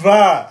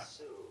 Smart.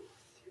 So,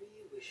 3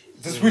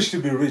 wishes. Just wish to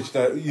be rich.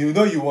 That you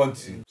know you want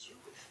to,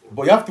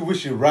 but you have to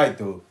wish it right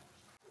though.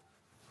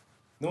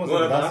 No one's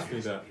What ever about asked me.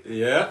 that?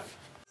 Yeah.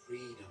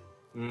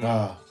 Freedom.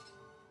 Ah.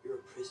 You're a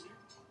prisoner.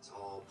 It's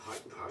all part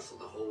and parcel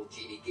of the whole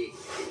Genie game.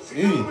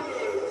 Eee.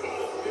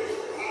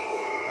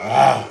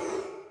 Ah.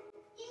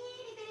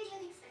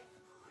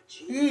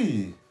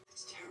 Eee.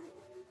 It's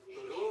terrible.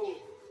 But oh,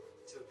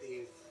 to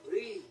be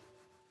free.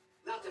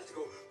 Not to have to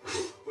go,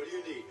 what do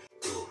you need?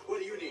 What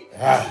do you need?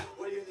 Ah.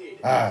 What do you need?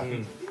 Ah. Be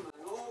my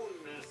own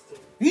master.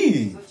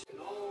 Eee. Such an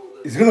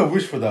old He's gonna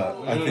wish for that.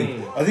 I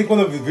think. I think one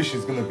of his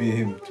wishes is gonna be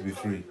him to be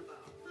free.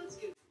 Let's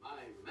get my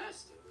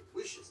master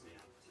wishes me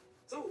out.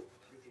 So, you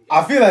can get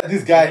I feel like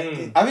this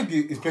guy. I think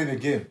he's playing a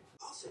game.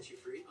 I'll set you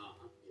free.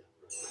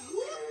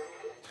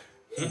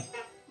 Yeah, right.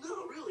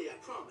 No, really, I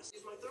promise.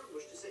 It's my 3rd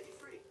wish to set you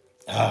free.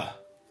 Ah.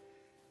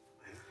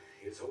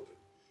 It's open.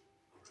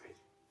 All right.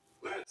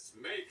 Let's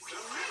make some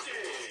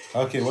magic.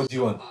 Okay. What do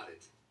you want? About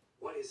it.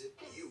 What is it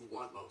you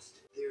want most?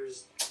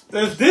 There's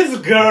There's this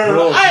girl.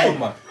 Bro, Hey!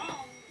 come on.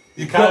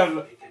 You Kind got. of.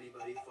 make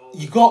anybody fall.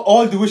 You got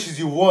all the wishes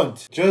you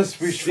want. Just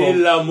wish C'est for.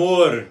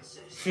 l'amour.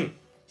 To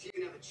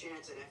even have a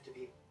chance, I'd have to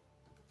be.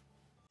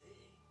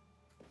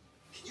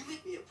 Can you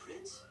make me a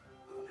prince?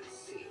 Let's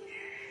see.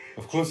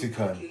 Of course you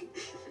can. King?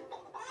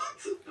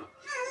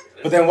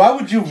 But then why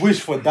would you wish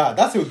for that?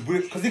 That's a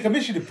weird. Because he can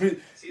make you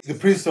the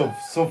prince of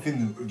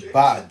something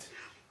bad.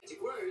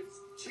 Magic words.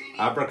 Genie,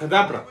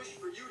 Abracadabra. wish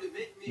for you to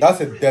make me That's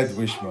a dead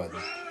wish, man.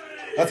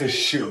 That's a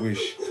shit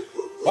wish.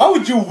 Why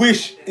would you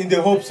wish in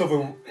the hopes of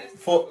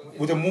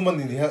with a woman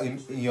in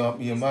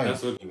your mind?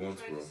 That's what he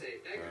wants, bro.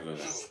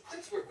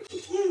 Let's work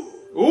with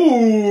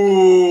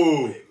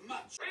Ooh.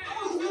 much.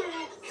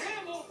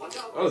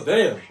 Oh,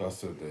 damn. That's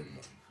so dead, man.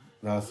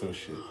 That's so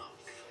shit.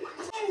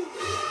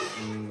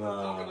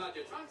 Nah. About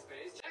your trunk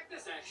space, check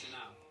this action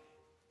out.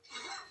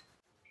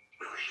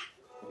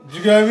 Do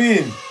you get what I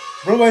mean?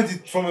 Bro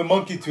went from a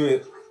monkey to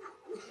a.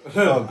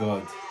 Oh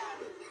god.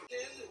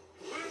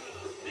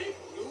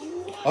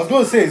 I was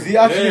gonna say, is he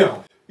actually?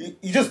 Damn.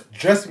 He just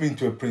dressed me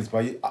into a prince,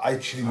 but he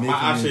actually making me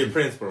Actually, into-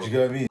 prince, bro. Do you get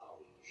what I mean?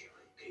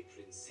 A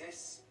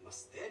princess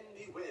must then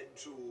be wed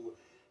to.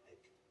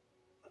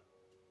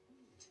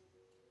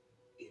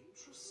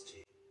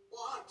 Interesting.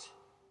 What?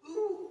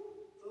 Who?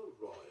 The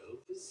royal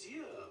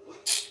vizier.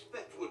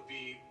 That would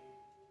be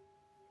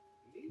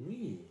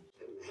Me.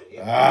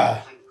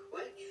 Ah. I'm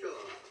quite sure.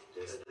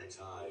 Desperate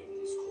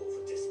times call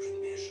for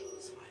desperate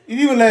measures. He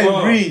didn't even let him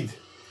Oh. read.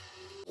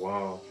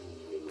 Wow.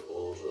 You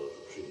will order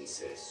the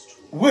princess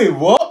to. Wait,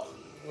 what?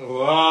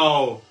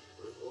 Wow.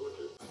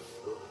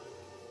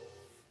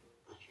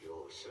 But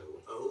you're so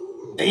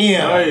old.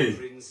 Damn. Hey.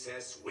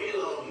 Princess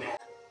will marry.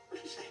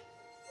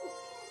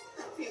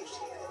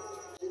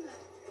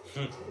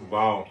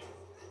 Wow.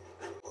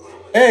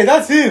 Hey,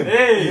 that's him.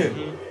 Hey.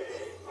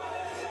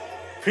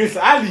 Prince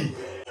Ali.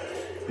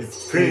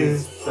 It's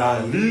Prince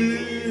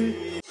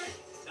Ali.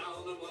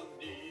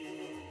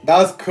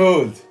 That's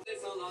cold.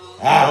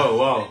 Ah. Oh,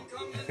 wow.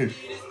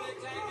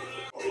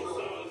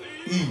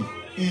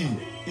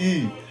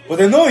 E. But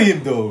they know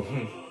him though.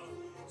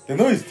 They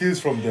know he steals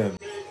from them.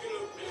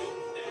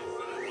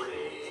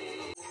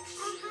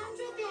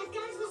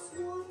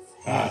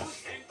 Ah.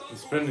 He's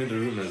spreading the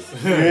rumors.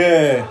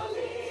 Yeah.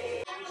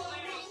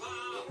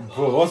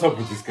 Bro, what's up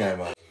with this guy,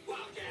 man?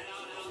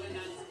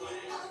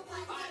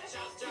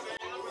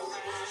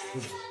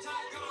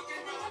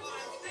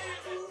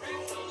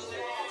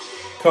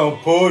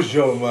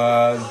 Composure,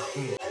 man.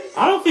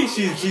 I don't think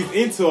she's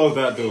into all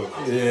that though.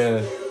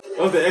 Yeah.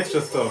 All the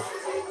extra stuff.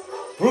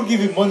 Bro,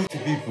 giving money to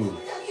people.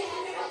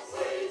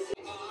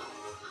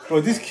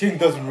 Bro, this king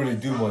doesn't really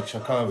do much. I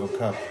can't have a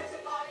cap.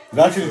 It's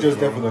actually just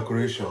there for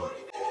decoration.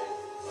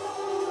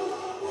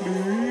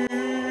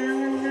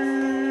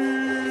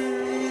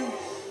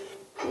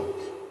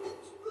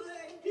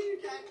 Splendid,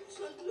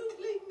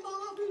 absolutely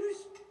marvelous.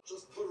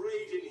 Just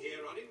parading here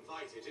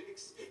uninvited and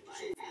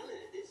expecting.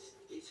 This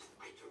is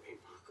quite a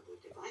remarkable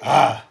device.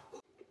 Ah.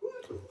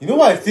 You know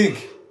what I think?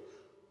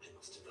 I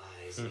must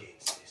advise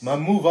against this. Man,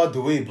 move out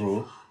the way,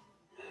 bro.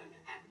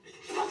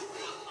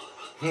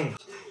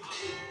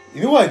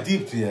 You know what I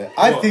deeped here?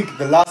 I think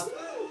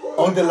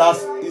on the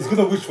last, he's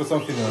gonna wish for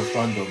something else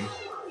random.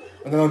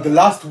 And then on the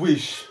last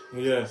wish,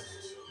 Yeah.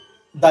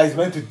 that is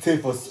meant to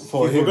take for If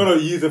him. we're gonna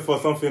use it for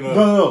something else.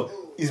 No.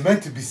 He's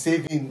meant to be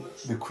saving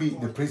the queen,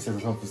 the princess or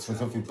something, for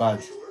something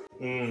bad.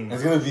 And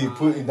it's gonna be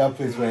put in that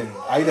place where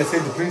I either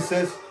save the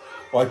princess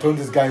or I turn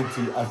this guy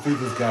into, I free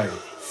this guy.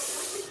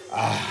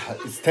 Ah,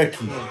 it's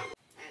techie. And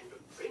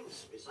a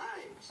prince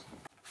besides.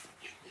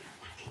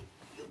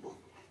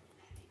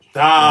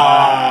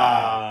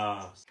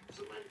 Ah.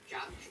 Excellent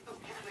judge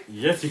of character.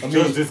 Yes, you can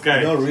judge this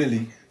guy. Not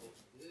really.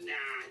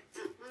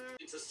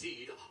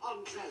 Intercede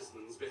on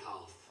Jasmine's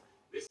behalf.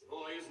 This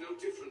boy is no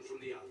different from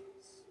the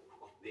others.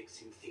 What makes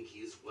him think he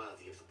is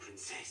worthy of the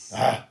princess?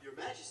 Ah. Your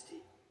Majesty,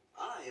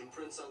 I am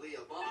Prince Ali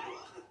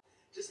Ababa.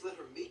 Just let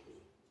her meet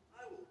me.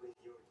 I will win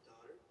your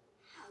daughter.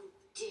 How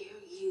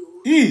dare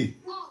you?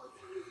 All of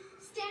you,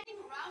 standing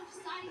around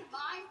deciding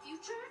my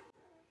future?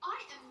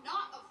 I am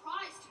not a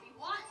prize to be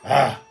won.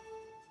 Ah.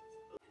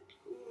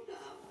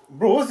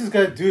 Bro, what's this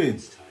guy doing?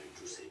 It's time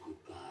to say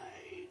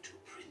goodbye to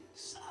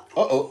Prince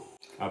Uh-oh.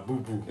 A boo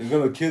boo. He's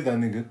gonna kill that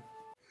nigga.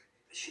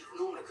 I should have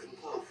known I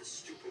couldn't pull off this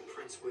stupid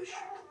prince wish.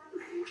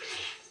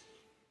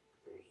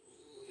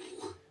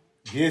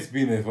 He's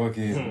been a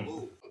fucking.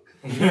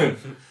 Genie, I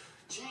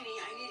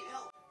need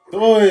help.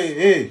 Oh,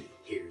 hey.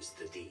 Here's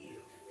the deal.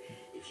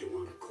 If you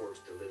want to court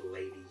the little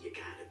lady, you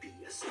gotta be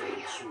a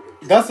straight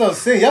shooter. That's what I'm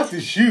saying. You have to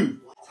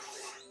shoot.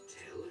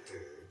 Tell her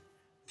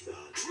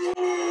the truth.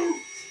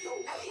 No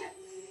way.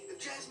 If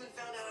Jasmine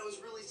found out I was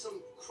really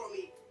some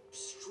crummy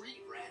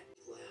street rat,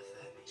 laugh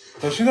at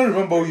me. Does she not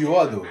remember who you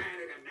are, though?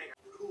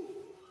 Cool.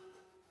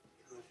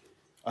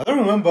 I don't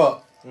remember. How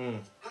do I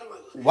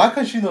look? Why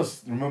can't she not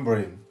remember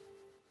him?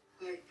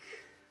 Like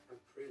a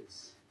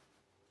prince.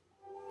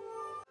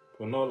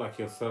 But not like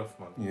yourself,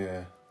 man.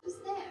 Yeah. Who's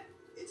there?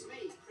 It's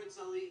me, Prince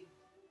Ali.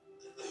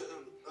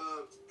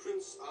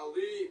 Prince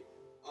Ali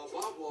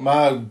Ababa.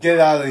 Man, get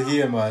out of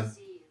here, man.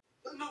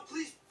 No,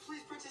 please,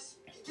 Princess,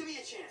 give me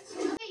a chance.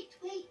 Wait.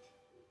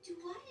 Do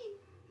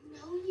I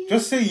know you?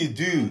 Just say you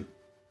do.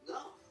 No.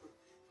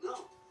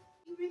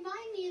 You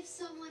remind me of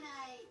someone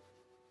I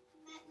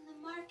met in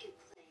the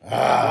marketplace. Why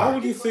Ah.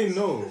 would you say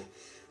no?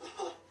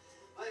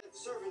 I have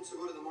servants who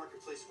go to the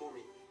marketplace for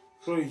me.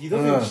 Bro, he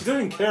doesn't. She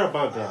doesn't care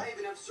about that. I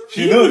even have servants.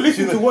 She You knows.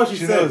 listen to what she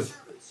says. knows.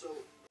 Servants, so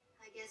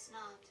I guess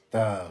not.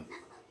 Damn.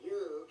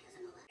 you,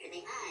 Casanova.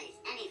 The eyes,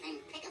 anything,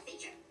 pick a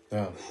feature.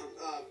 Damn.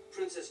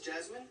 Princess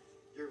Jasmine,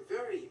 you're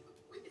very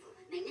wonderful,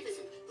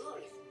 magnificent,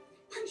 glorious,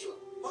 punctual.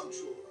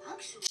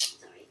 Punctual.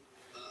 Sorry.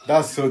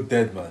 That's so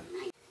dead, man.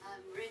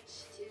 I'm rich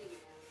too, you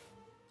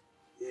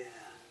know. Yeah,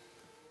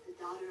 The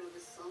daughter of a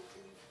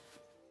sultan.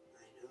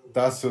 I know.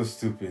 That's so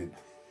stupid.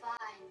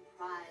 Fine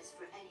prize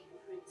for any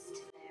prince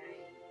to marry.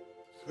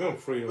 She's gonna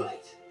throw you.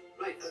 Right.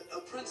 A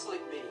prince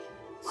like me.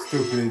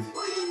 Stupid.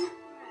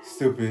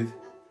 Stupid.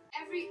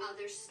 Every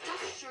other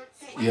stuffed shirt,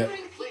 Yeah.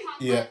 swaggering peacock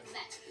Yeah.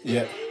 met.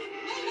 Yeah.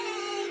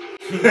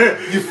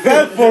 You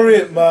fell for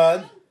it,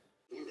 man.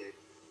 Remember,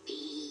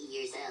 be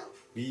yourself.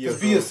 Be Just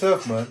yourself. be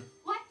yourself, man.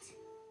 What?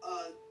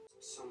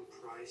 Some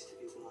prize to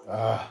be won.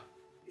 Ah.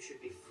 You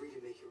should be free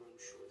to make your own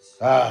choice.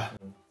 Ah.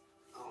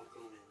 I'll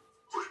go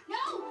now. No!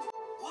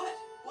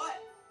 What?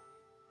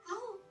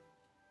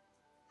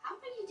 How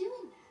are you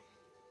doing that?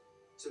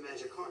 It's a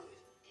magic carpet.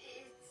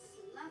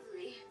 It's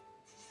lovely.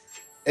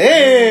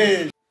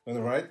 Hey! On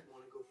the right?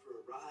 Want to go for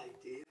a ride,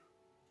 do you?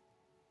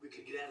 We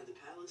could get out of the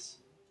palace,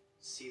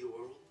 see the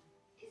world.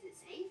 Is it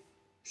safe?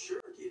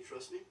 Sure. Do you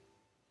trust me?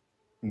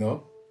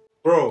 No.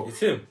 Bro, It's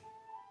him.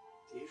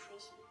 Do you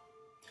trust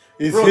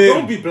me? It's bro, him.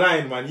 don't be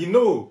blind, man. You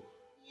know.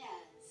 Yes.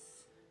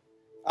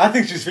 I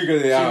think she's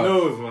figured it She out.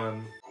 knows,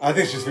 man. I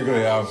think she's figured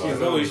it out, There's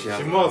man. no way she She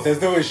has. must.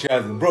 There's no way she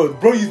hasn't.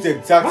 Bro used the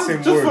exact Man,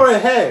 same just word. for a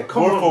hair.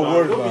 Come Word on, for man.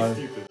 word, Don't man.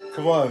 be stupid.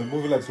 Come on,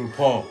 move it like through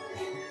palm.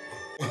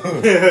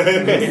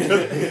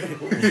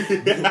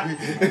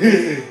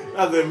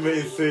 That's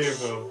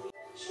amazing, bro.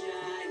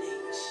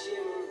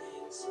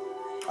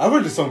 I've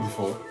heard this song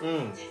before.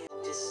 Mm.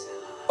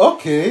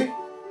 Okay.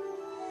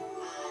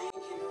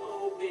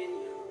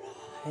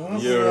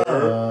 Yeah.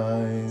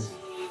 Eyes.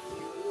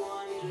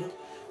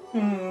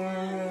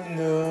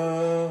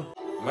 No.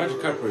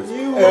 Magic carpet.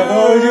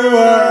 Oh, you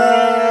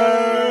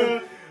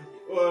are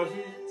Well,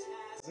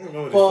 I don't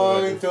know what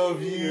point of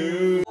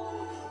view.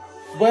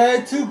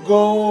 Where to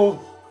go?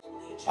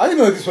 I didn't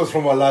know this was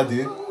from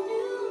Aladdin.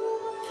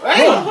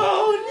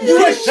 Oh, You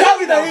were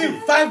shouting at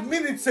him 5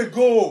 minutes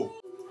ago.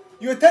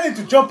 You were telling him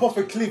to jump off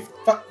a cliff,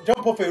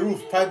 jump off a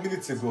roof 5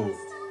 minutes ago.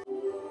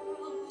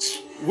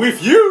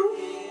 with you?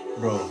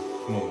 Bro,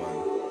 come on, man.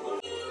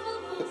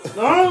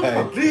 No,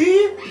 Hey.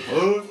 please.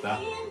 Oh, that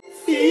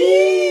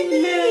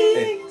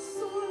feeling.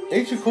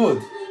 Ain't you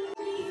cold?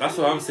 That's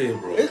what I'm saying,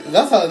 bro.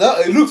 That's how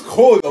that. It looks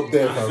cold up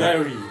there, fam.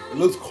 Very. It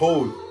looks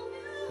cold.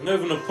 Not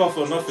even a puff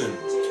or nothing.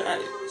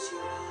 Try.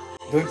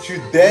 Don't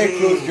you dare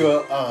close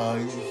your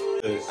eyes.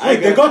 I Wait,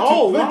 they get-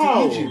 got went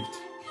wow. to Egypt.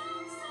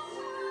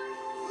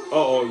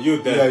 Oh,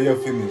 you're dead. Yeah, you're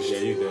finished. Yeah,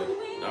 you dead.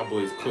 That boy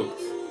is cooked.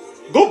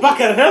 Go back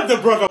and help the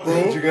brother,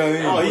 bro. You got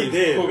it? Oh, he He's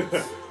did.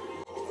 cooked.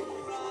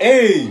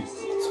 Hey,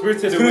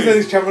 Spirited Spirit Away.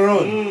 is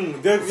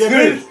Cameroon. They're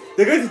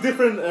going to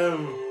different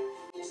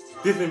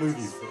Disney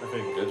movies, I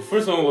think. The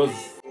first one was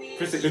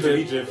Princess Egypt.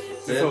 Egypt.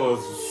 This Yeah. one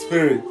was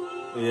Spirit,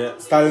 yeah.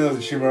 starting as a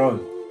Chimeron.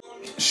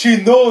 She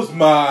knows,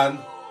 man.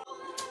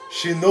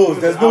 She knows.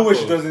 There's no way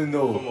she doesn't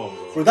know. Come on,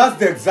 bro. Bro, that's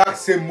the exact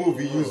same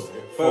movie used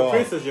For a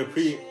princess, you're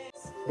pre.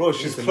 Bro,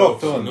 she's to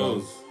clocked know. on. She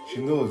knows. Man.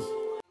 She knows.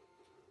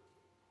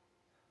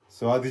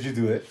 So how did you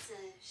do it? It's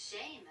a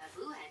shame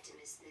Abu had to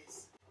miss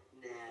this.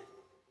 Nah,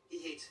 he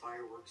hates fireworks.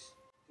 fireworks.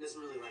 He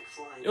doesn't really like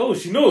flying. Oh,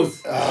 she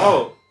knows.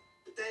 Oh.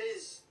 But that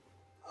is,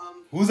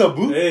 Who's a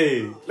boo?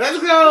 Hey. Let's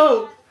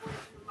go.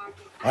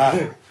 Ah.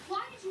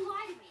 Why did you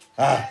lie to me?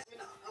 Ah. Jasmine,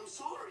 I'm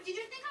sorry. Did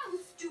you think I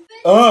was stupid?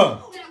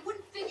 Oh. That I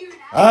wouldn't figure it out?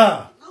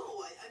 Ah.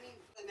 No, I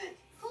meant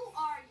Who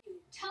are you?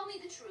 Tell me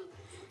the truth.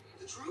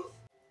 the truth.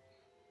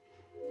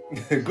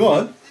 Go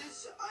on.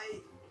 This, I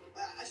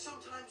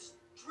sometimes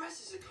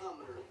dress as a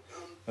commoner.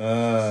 To Uh,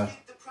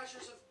 escape the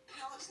pressures of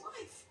Alex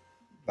life.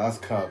 that's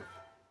cap.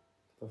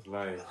 That's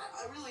lying. I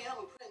really am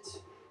a prince.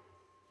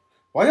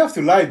 Why you have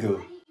to lie though?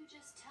 Why didn't you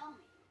just tell me?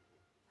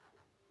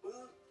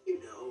 Well, you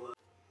know,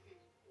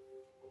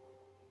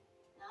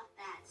 Not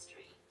that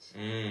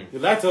strange. You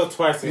lied to her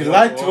twice. You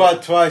lied to her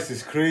twice.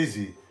 It's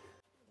crazy,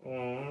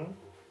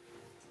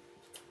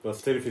 But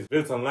still, if it's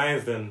built on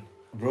lies, then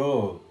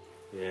bro.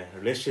 yeah,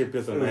 relationship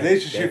built on lies.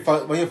 Relationship.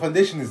 When your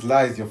foundation is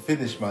lies, you're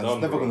finished, man. Done,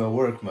 It's never bro. gonna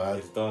work, man.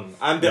 It's done.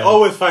 And they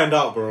always find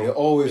out, bro. You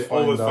always They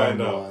find always out,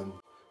 find out. man.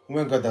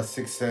 Women got that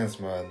sixth sense,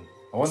 man.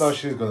 I wonder how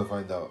she's gonna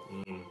find out.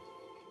 My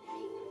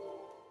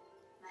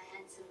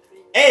handsome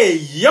prince. Hey,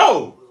 yo!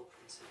 little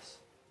princess.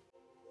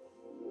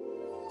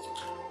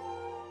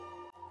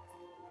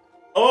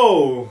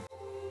 Oh!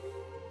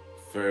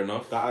 Fair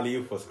enough. That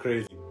alley-oop was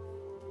crazy.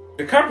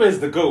 The carpet is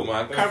the goat,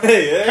 man. Carpet,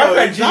 Hey, yeah, Carpet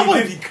and that boy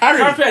Genie be did,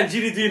 carrying. Carpet and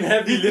Genie doing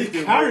heavy He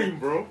lifting, carrying,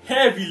 bro.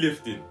 Heavy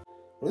lifting.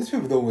 Bro, these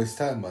people don't waste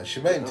time, man.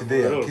 She met him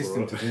today and real, kissed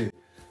bro. him today.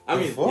 I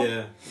The mean, fuck?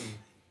 yeah.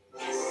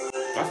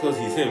 That's because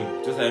he's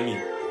him, just like me.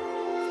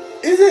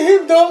 Is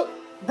it him though?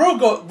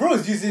 Bro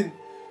is using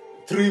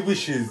 3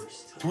 wishes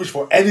to wish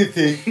for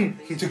anything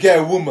to get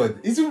a woman.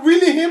 Is it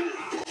really him?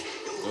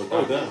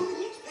 Oh, damn.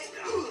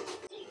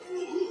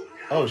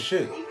 Oh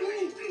shit.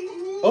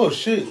 Oh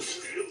shit.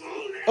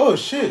 Oh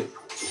shit.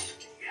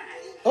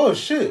 Oh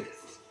shit.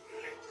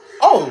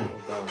 Oh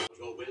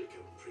You're welcome,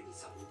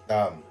 Prince.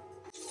 damn.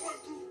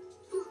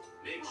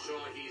 Make sure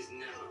he's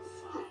never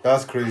found.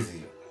 That's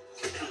crazy.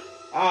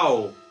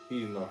 Ow.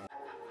 He's not.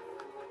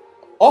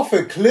 Off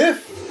a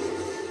cliff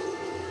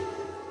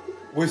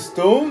with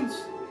stones?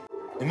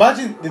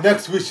 Imagine the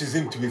next wish is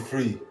him to be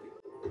free.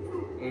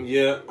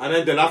 Yeah, and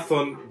then the last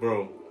one,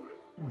 bro.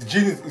 The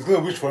genie is gonna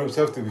wish for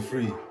himself to be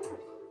free.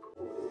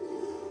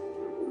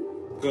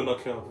 Gonna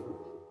knock you off.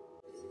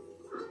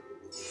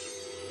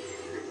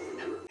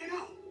 Hey, no,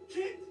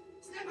 kid,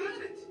 snap out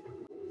of it.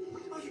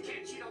 Oh, you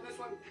can't cheat on this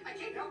one. I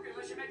can't help you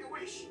unless you make a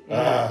wish.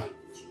 Ah,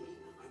 Genie,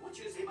 I want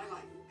you to save my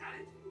life. Got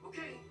it?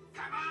 Okay.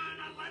 Come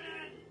on,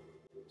 Aladdin.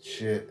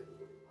 shit.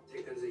 I'll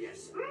take that as a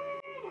yes.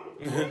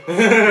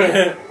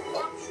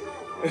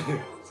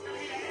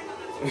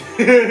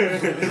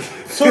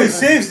 So he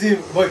saves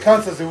him, but it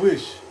counts as a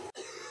wish.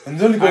 And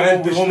there's only got And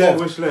one then wish one left.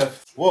 more wish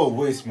left. What a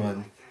waste,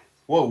 man.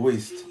 What a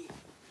waste.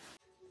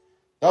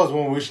 That was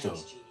one wish though.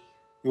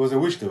 It was a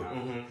wish though. Not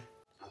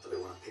that I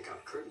want to pick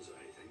out curtains or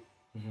anything.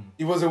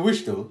 It was a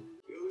wish though.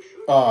 You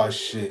should. Ah,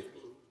 shit.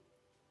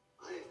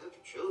 I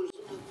have chosen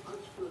a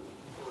husband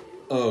for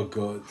you. Oh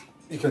god.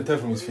 You can tell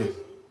from his face.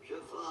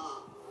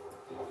 Jafar.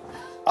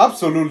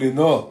 Absolutely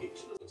not.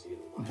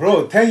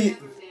 Bro, 10,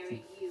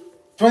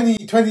 Marry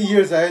you. 20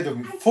 years ahead of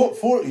me.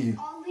 40.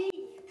 Ali.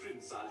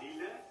 Prince Ali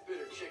left.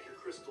 Better check your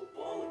crystal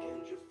ball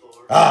again,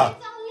 Jafar. Ah,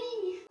 It's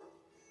Ali.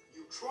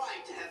 You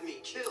tried to have me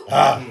killed.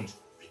 ah.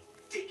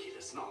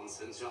 Ridiculous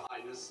nonsense, Your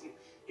Highness.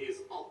 He is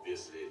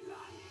obviously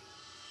lying.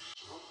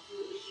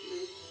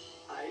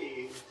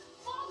 I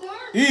Father.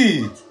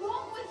 E. What's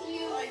wrong with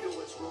you? I know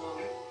what's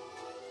wrong.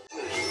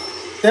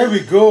 There we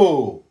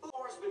go.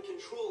 Jafar's been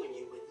controlling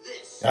you with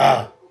this.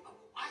 Ah.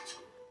 What?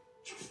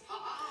 Jafar?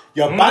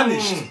 You're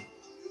banished.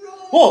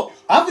 Whoa,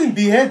 I've been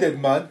beheaded,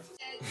 man.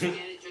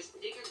 Just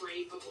dig a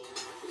grave before.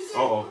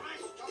 Uh-oh.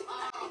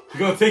 You're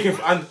gonna take him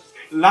and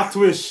last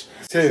wish.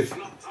 Safe.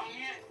 Not done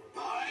yet.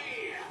 Bye.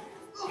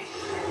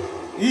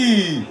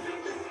 E.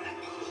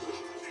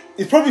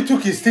 It probably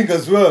took his thing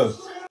as well.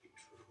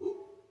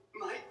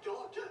 My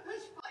daughter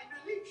has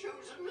finally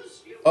chosen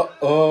Monsieur.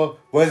 Uh-oh.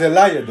 Well, he's a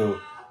liar, though.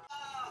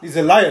 He's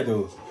a liar,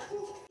 though. Boy,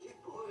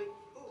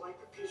 oh, I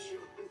could kiss you.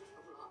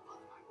 I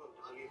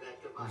will give that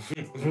to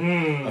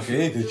my Okay, you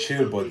need to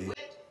chill, buddy. at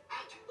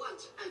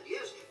once. And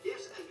yes,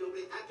 and you'll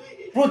be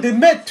happy. Bro, they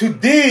met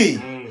today.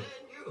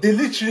 They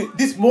literally,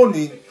 this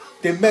morning,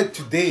 they met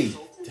today.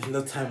 There's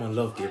no time on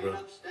love, Gabriel.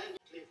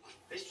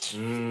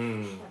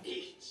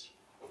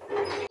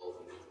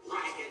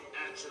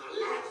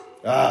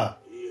 Ah.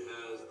 He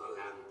has a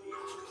lamp.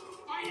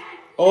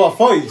 Oh, I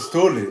thought he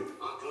stole it.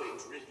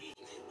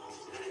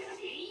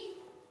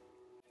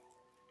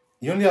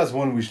 He only has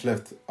one wish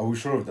left. Are we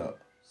sure of that?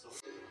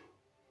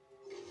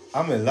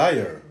 I'm a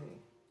liar.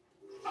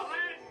 Aladdin!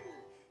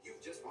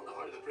 You've just won the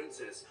heart of the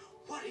princess.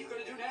 What are you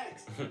gonna do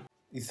next?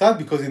 He's sad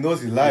because he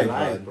knows he lied,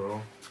 Lied, man.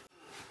 bro.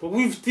 But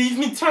he's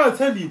been trying to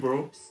tell you, bro.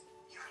 Your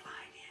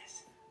line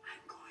is, I'm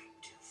going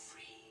to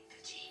free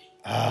the genie.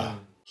 Ah.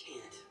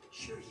 Can't.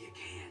 Sure you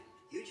can.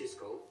 You just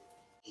go.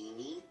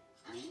 Genie,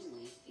 I'm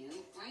with you,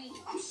 right?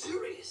 I'm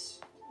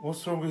serious.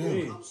 What's wrong with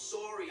him? I'm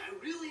sorry. I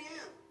really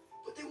am.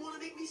 But they want to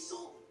make me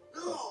sullen.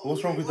 No.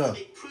 What's wrong with they wanna that?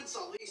 Make Prince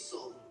Ali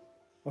sullen.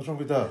 What's wrong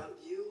with that? Without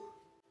you,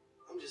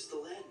 I'm just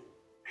Aladdin.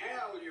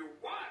 Hell, you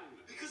won!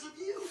 Because of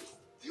you.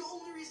 The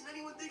only reason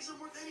anyone thinks I'm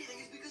worth anything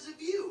is because of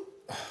you.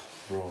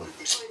 Bro. What if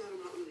they find out I'm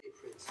not really a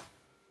prince?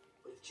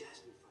 What if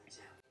Jasmine finds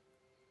out?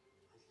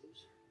 I'd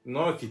lose her.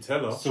 Not if you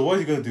tell her. So what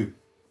is he gonna do?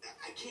 I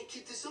can't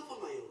keep this up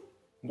on my own.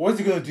 What is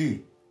he gonna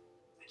do?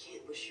 I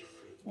can't wish you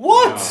free.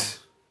 What? Fine,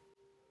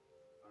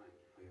 I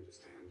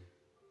understand.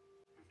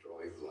 After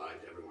all, you've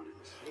lied to everyone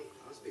else. Hey,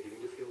 I was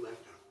beginning to feel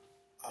left out.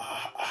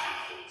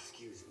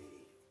 Excuse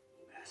me,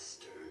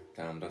 master.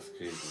 Damn, that's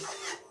crazy.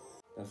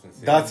 That's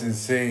insane. That's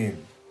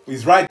insane.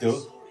 He's right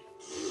though.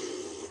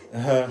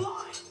 Then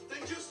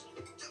just...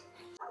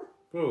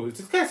 Bro, is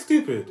this guy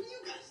stupid? What are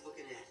you guys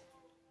looking at?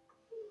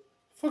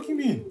 Fuck you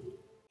mean?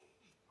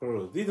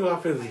 Bro, these are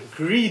happens.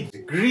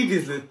 Greed. Greed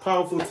is a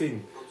powerful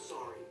thing. I'm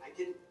sorry. I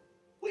didn't...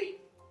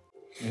 Wait.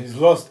 He's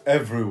lost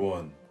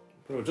everyone.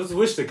 Bro, just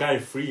wish the guy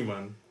free,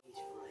 man.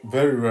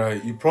 Very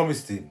right. You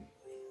promised him.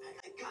 I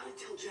gotta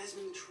tell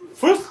Jasmine the truth.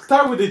 First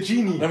time with the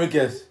genie. Let me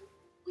guess.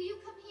 Will you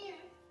come here?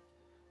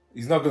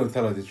 He's not gonna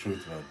tell her the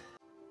truth, man.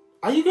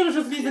 Are you gonna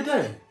just leave it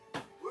there?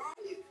 Where are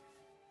you?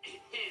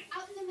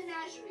 Out in the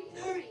menagerie.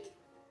 Hurry.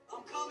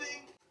 I'm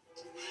coming.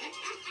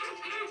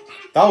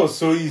 That was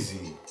so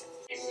easy.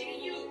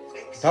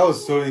 That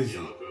was so easy.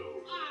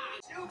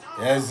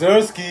 Yeah,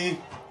 Zersky.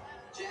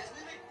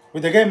 Jasmine?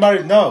 Wait, they're getting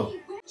married now.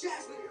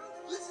 Jasmine,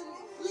 listen to me,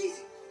 please.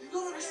 You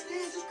don't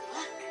understand.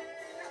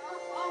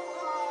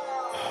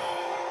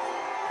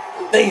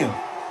 Damn.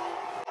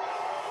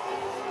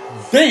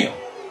 Damn.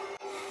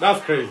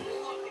 That's crazy.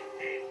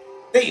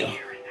 Damn.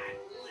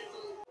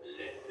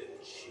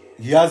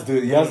 He has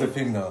the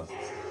thing now.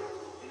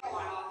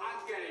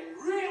 I'm getting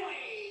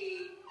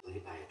really...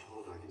 Late by a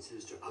tall, dark, and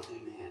sinister, ugly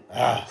man.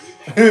 Ah.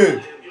 I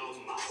am your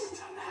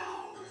master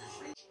now. I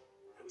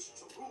wish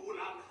to rule on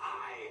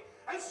high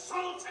as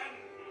Sultan.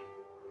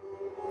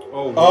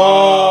 Oh, wow.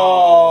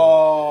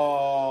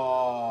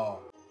 Oh.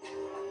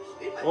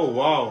 Oh,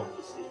 wow.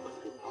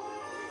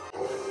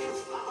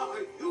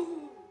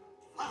 You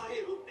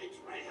vile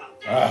betrayer.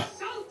 Ah.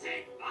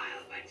 Sultan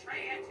vile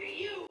betrayer to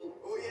you.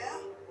 Oh, yeah?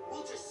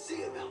 We'll just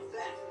see about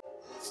that.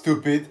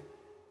 Stupid.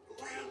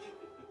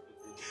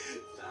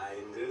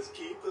 Finders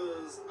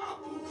keepers.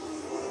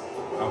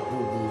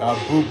 Ah,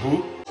 boo boo.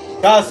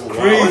 That's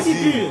crazy. What's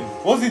he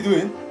doing? What's he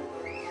doing?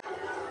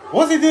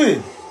 What's he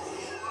doing?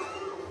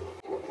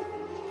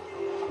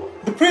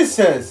 The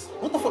princess.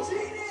 What the fuck? Sorry,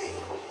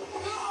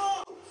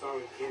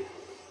 kid.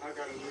 I've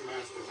got a new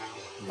master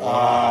now.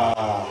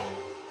 Ah.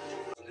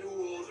 New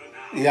order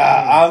now.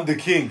 Yeah, I'm the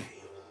king.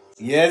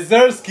 Yes,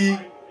 Zersky.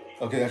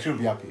 Okay, I shouldn't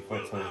be happy.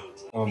 Sorry.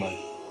 Oh man.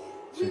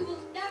 We will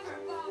never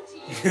bow to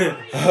you.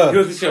 He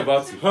was literally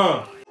about to.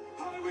 Huh.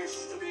 I wish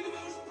to be the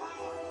most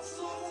powerful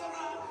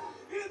sorcerer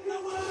in the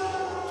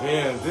world.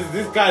 Damn,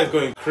 this guy is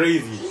going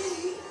crazy.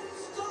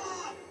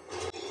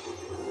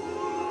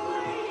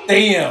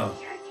 Damn.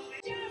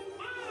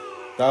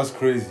 That's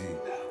crazy.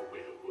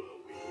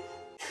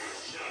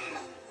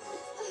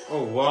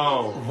 Oh,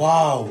 wow.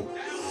 Wow.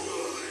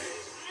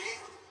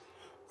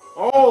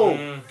 Oh,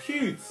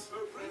 cute.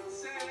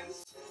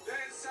 Princess,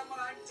 there's someone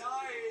I'm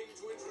dying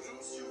to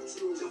introduce you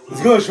to.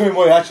 It's gonna show him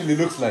what it actually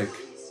looks like.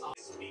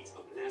 Speak a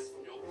blast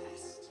from your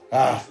past.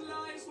 Ah.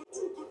 Lies were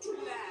too good to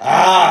last.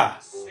 Ah.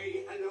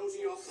 Say hello to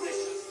your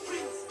precious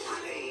Prince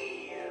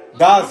Ali.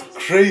 That's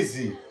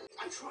crazy.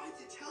 I tried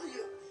to tell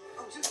you.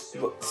 I'm just so...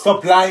 But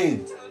stop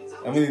lying.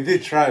 I mean, he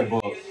did try,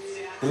 but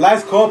the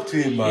lies come up to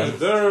him, man. Yes,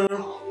 sir.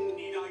 Long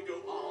need I go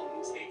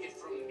on? Take it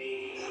from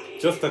me.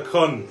 Just a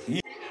con.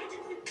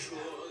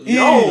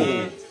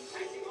 Yo.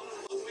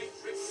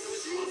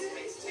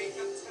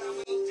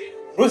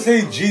 Bro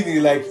say Genie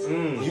like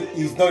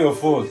it's not your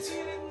fault.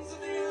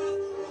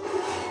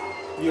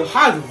 You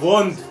had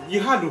one. You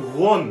had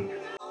one.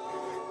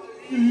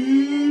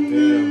 Damn, bro.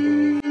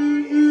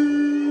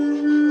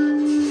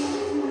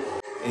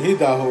 He hit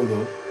that hole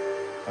though.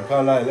 I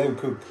can't lie, let him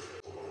cook.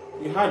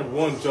 You had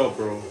one job,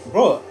 bro.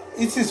 Bro,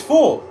 it's his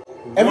fault.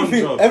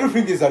 job.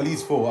 Everything is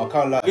Ali's fault. I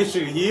can't lie.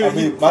 Literally, I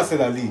mean,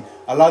 Master Ali,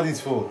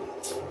 Aladdin's fault.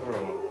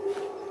 Bro.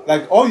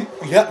 Like all you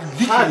had,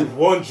 You had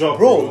one job,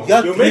 Bro, bro. you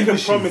had You three make a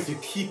wishes. promise, you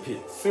keep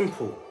it.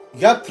 Simple.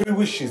 you had 3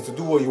 wishes to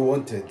do what you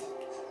wanted,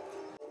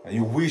 and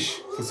you wish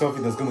for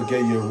something that's gonna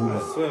get you a woman.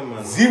 I swear,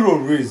 man. 0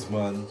 risk,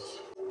 man.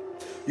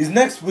 His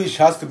next wish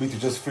has to be to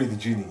just free the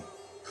genie.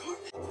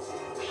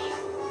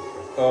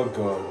 Oh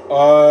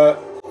god.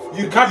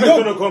 The carpet's you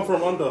know- gonna come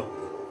from under.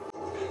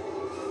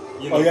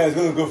 You know? Oh yeah, it's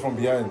gonna go from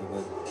behind.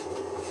 Man.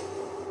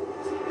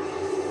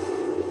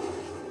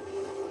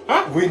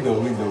 Huh? Window.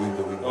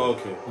 Oh,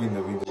 okay.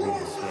 Window.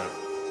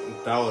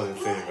 That was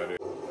insane, by the way.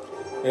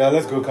 Yeah,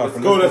 let's go,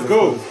 Captain. Let's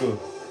go.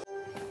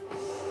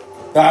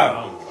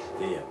 Damn.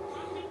 Damn. It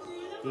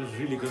was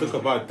really good. Talk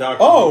about dark.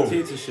 Oh.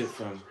 Potato shit,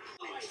 fam.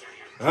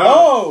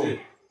 Oh. Shit.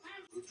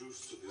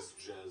 Reduced to this,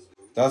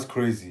 Jasmine. That's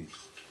crazy.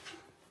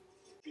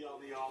 Be on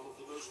the arm of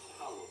the most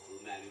powerful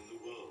man in the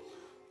world.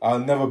 I'll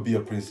never be a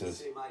princess.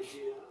 Say, my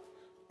dear,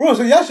 Bro,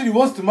 so he actually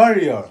wants to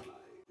marry her.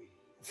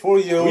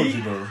 4-year-old,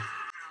 you know.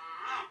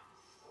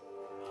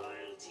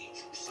 I'll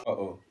teach you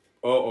Uh-oh.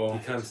 Uh-oh. You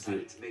can't do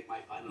it. To make my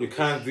final You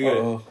can't do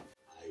Uh-oh.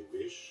 I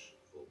wish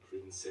for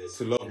Princess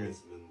To love you.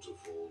 Jasmine to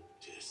fall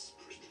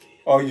desperately.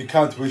 Oh, you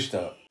can't wish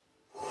that.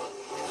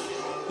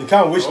 You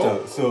can't wish Oh.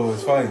 that, so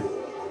it's fine.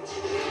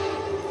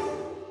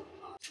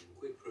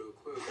 Quid pro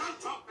quo.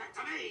 Don't talk back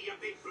to me, you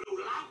big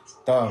blue lout!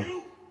 Damn. You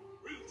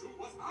will do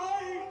what I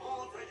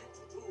order you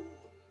to do.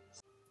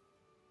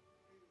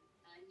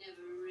 I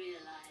never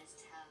realized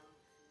how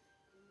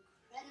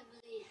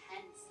incredibly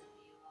handsome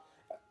you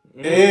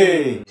are.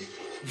 Hey!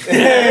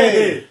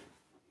 Hey!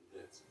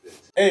 That's better.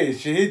 Hey,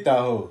 she hit that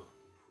hoe.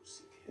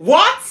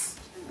 What?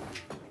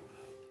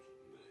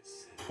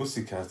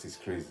 Pussycat is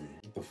crazy.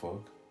 What the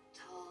fuck?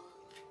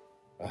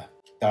 Tall.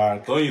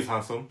 Dark. Don't use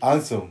handsome.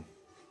 Handsome.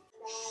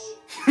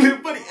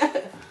 Buddy.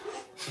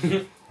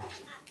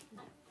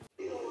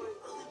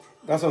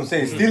 That's what I'm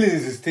saying. Stealing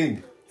is his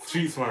thing.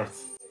 Street smart.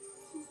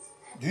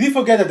 Did you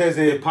forget that there's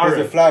a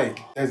parrot. fly?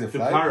 There's a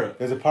fly? parrot.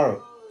 There's a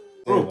parrot.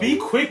 Bro, Yeah, be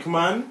man. quick,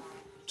 man.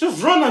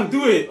 Just run and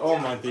do it. Oh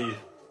my days.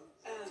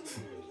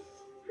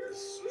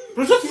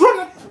 Bro, just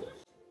run.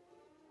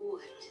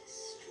 What a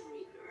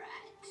street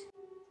rat.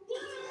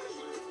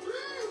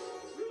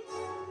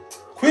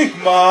 Quick,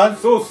 man.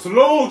 So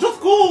slow. Just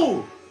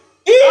go.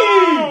 Eee!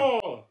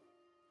 Ow.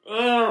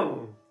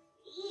 Ow.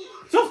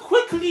 Just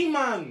quickly,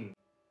 man.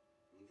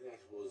 That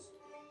was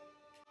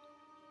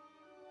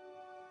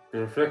The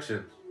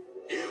reflection.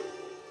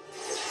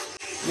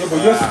 Yeah,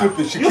 but you're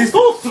stupid. She You're kissed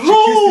so she kissed him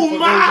slow, for no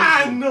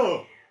man.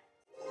 reason.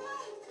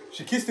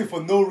 She kissed him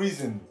for no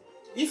reason.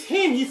 It's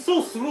him. He's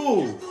so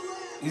slow.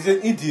 He's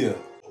an idiot.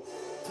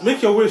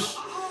 Make your wish.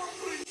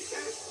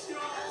 Princess, your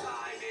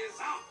time is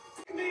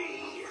up.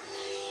 Me.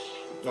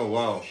 Oh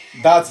wow.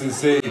 That's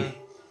insane.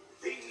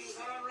 Things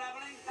are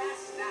unraveling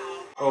fast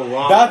now. Oh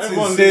wow. That's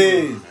Everyone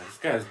insane. leave. This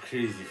guy's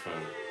crazy,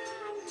 fam.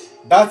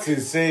 That's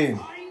insane.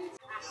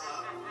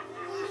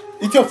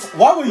 It's your.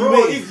 Why were you Bro,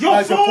 waiting? it's your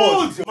That's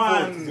fault, It's your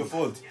man. fault. It's your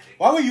fault.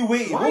 Why were you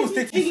waiting? Why What was is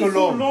it taking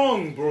so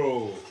long?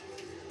 bro?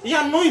 It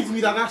annoys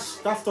me that that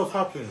stuff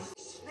happens.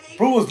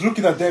 Bro was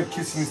looking at them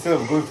kissing instead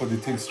of going for the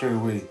thing straight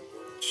away.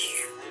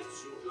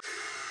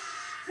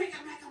 Stick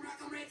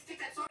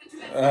that sword into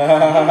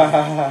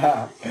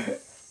that.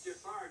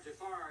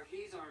 Jafar,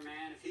 he's our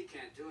man if he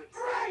can't do it.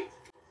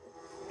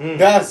 Right.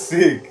 That's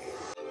sick.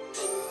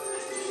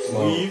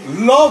 Wow. Leave.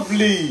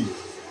 Lovely.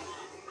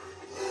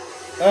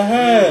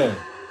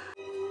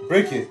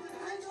 Break it.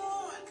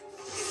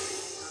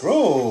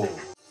 Bro.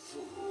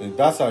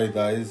 That's how it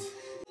dies.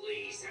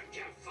 Squeeze him,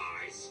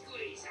 Jafar.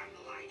 Squeeze him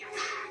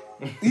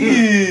like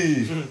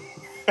Eee.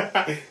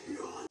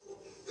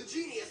 The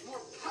genie has more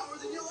power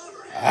than you'll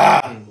ever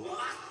have.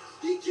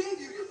 He gave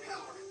you your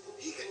power.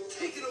 He can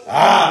take it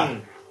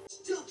away.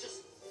 Still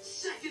just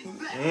second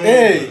best.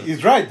 Hey,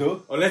 he's right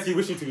though. Unless you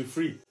wish it to be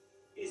free.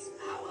 His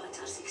power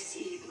does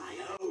exceed my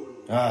own.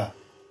 Ah.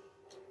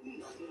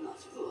 Not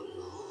for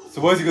long.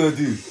 So what's he gonna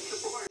do?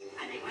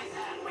 I make my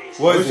third wish.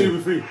 What Wish is it to be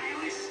it? free.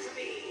 I wish to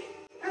be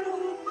an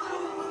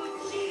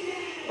all-powerful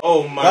genie.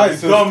 Oh man, That you is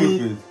so dummy.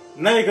 stupid.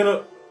 Now you're gonna.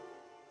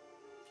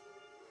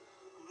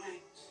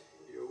 Right.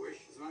 Your wish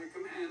is my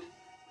command.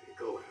 Way to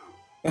go,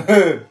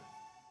 Al.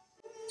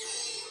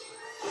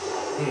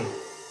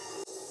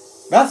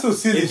 That's so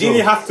silly. The genie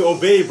though. has to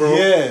obey, bro.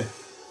 Yeah.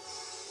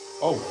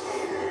 Oh.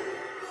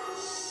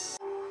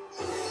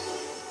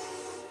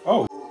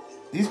 Oh.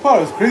 This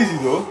part is crazy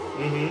though.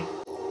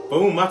 But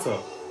it won't matter.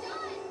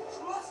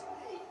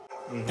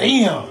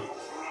 Damn.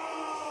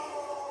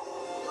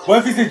 What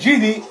if he's a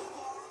genie? Aren't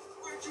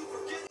you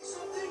forgetting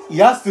something?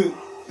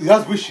 He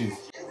has wishes.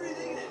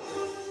 Everything that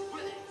comes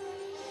with it.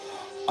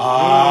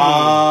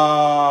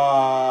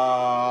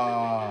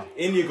 Ah.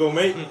 In you go,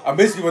 mate. And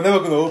basically we're never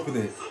gonna open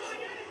it.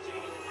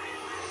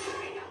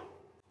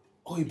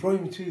 Oh, he brought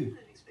him too.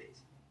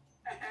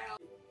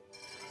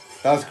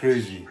 That's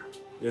crazy.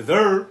 Yes,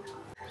 sir.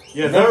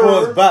 Yes, And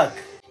everyone's sir. back.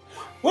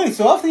 Wait,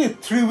 so after your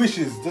 3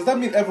 wishes, does that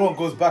mean everyone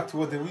goes back to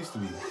what they used to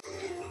be?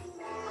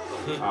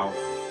 Ow.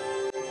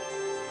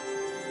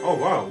 Oh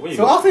wow. Wait.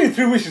 So after your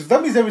 3 wishes,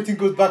 that means everything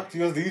goes back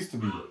to as they used to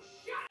be.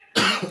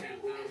 10,000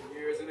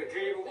 years in a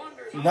cave of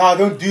wonders. Nah,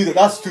 don't do that.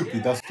 That's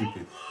stupid. That's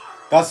stupid.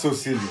 That's so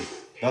silly.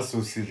 That's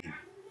so silly.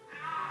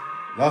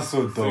 That's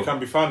so So it dumb. can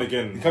be found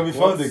again. It can be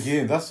found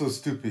again. That's so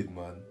stupid,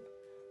 man.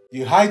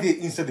 You hide it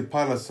inside the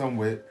palace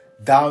somewhere,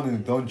 down in the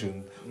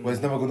dungeon, where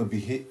it's never gonna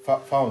be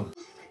found.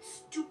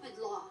 Stupid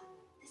law.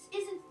 This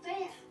isn't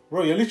fair.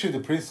 Bro, you're literally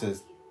the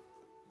princess.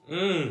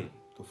 Mmm.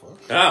 The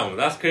fuck? Damn,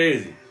 that's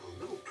crazy.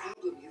 No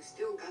problem. You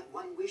still got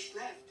one wish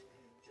left.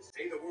 Just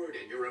say the word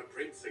and you're a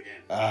prince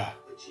again. Ah,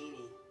 But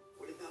Genie,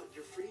 what about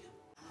your freedom?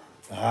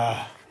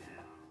 ah.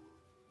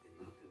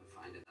 You're not gonna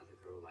find another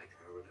girl like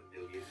her in a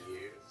million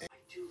years. I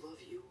do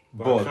love you.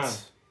 But I But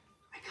can't.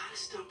 I gotta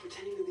stop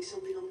pretending to be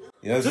something I'm not.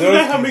 yes, Just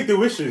let her make the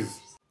wishes.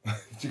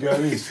 You got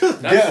me.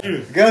 That's true.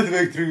 You got to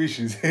make 3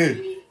 wishes.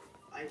 Genie,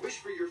 I wish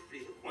for your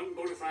freedom. One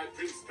bona fide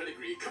prince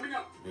pedigree coming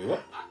up.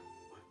 What?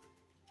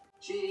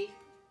 Genie,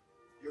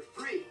 you're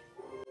free.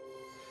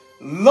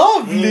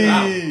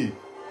 Lovely.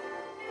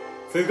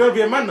 So he's gonna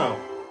be a man now.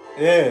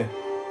 Yeah.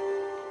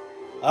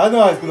 I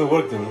know how it's gonna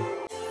work though.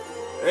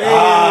 Hey!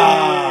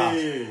 Ah.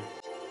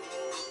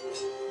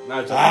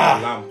 Now just a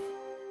lamp.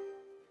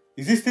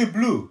 Is this still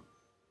blue?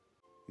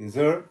 Yes,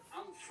 sir.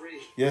 I'm free.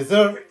 Yes,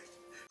 sir.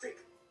 Quick.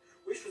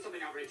 Wish for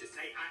something outrageous.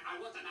 Say, I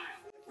want the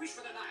Nile. Wish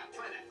for the Nile.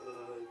 Try that.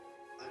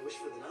 I wish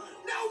for the Nile.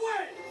 No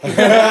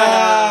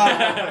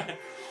way!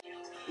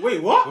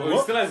 Wait, what? Well, he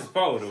still has his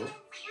power though.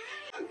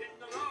 I'm hitting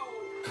the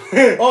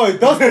road. Oh, it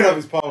does still have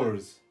his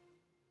powers.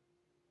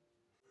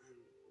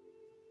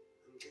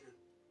 I'm gonna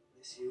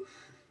miss you.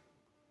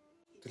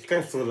 This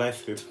guy's so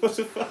light-skinned. What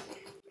the fuck?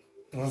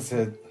 I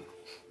said,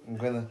 I'm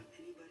gonna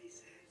Anybody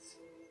says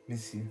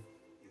miss you.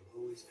 you'll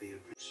always be a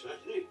prince.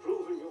 Certainly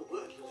proven your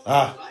worth as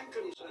Ah. far as I'm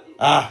concerned.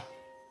 Ah,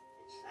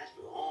 It's that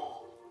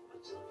law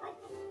that's the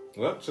problem.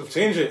 Well, just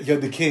change it. you're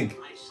the king.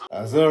 My son,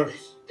 Yes, sir.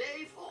 this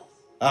day forth,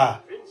 Ah,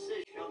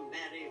 princess shall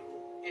marry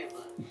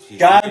whoever.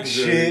 gang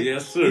shit.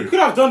 Yes, You sir. could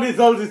have done this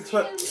all this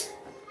time. I choose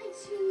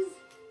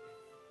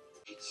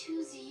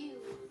you,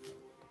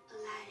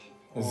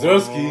 Aladdin.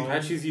 Zersky, I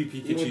choose you,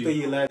 Even though Pikachu.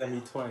 you lied at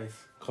me twice.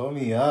 call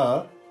me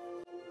out.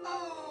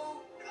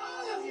 Oh,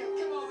 all of you,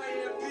 come over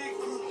here, big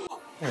group.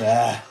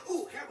 Ah.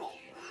 Ooh, hairball. Well,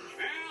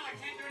 I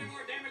can't do any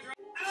more damage right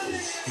now.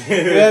 Yes, You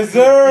did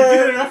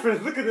sir. a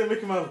reference. Look at the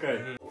Mickey Mouse guy.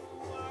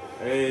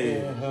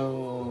 Hey.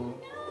 Oh,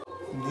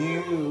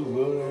 new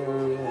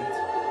world.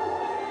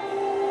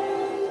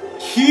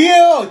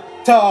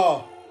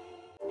 Kyoto.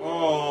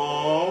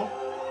 Aww.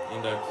 In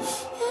that.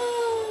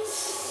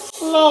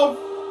 Love,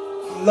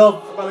 love,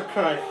 I'm about to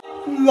cry.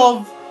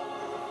 love.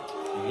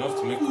 Enough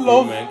to make a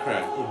Love. man cry.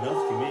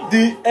 Enough to me.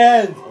 The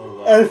end. Oh,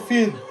 wow.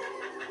 Elfin.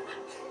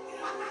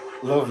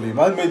 Lovely.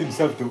 Man made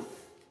himself do.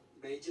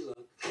 Made you look.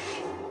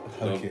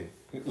 Okay,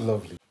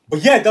 lovely.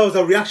 But yeah, that was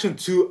a reaction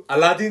to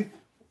Aladdin.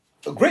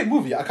 A great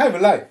movie. I can't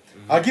even lie.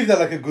 I'll give that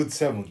like a good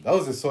 7. That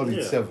was a solid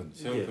Yeah. 7.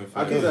 Yeah. 7.5.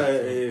 I give that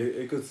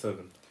a good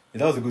 7. Yeah,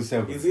 that was a good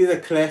 7. It's a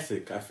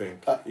classic, I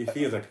think. It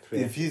feels like a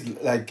classic. If he's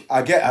like,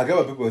 I get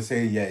what people are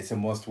saying. Yeah, it's a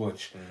must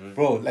watch,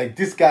 bro. Like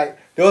this guy,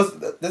 there's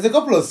a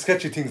couple of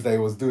sketchy things that he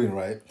was doing,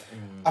 right?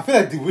 I feel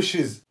like the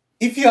wishes,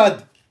 if you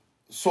had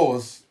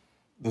sauce,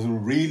 does it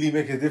really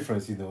make a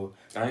difference, you know?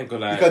 I ain't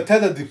gonna You lie. can tell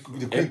that the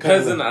A queen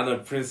peasant and a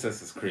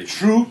princess is crazy.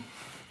 True.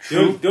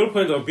 The only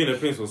point of being a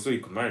prince was so you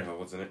could marry her,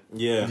 wasn't it?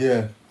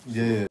 Yeah.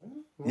 Yeah.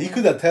 He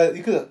could have tell.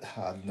 He could.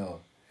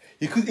 No.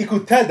 He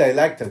could tell that he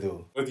liked her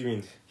though. What do you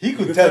mean? He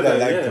could tell that he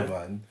liked yeah. her,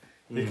 man.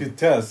 He could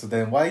tell. So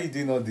then, why are you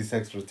doing all these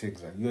extra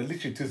things, man? You were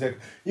literally 2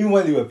 seconds. Even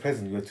when you were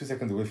present, you were 2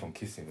 seconds away from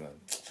kissing, man.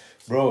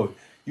 Bro,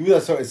 you would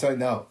have sorted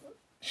something out.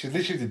 She's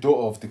literally the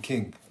daughter of the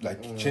king.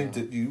 Like,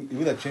 you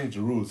would have changed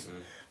the rules.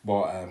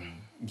 But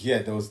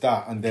yeah, there was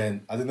that, and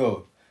then I don't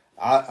know.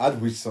 I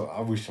wish some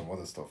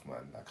other stuff,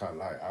 man. I can't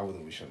lie. I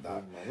wouldn't wish on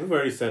that. We've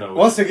already said our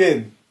Once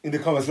again, in the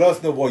comments, let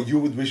us know what you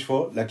would wish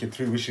for, like your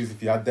 3 wishes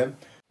if you had them.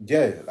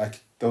 Yeah,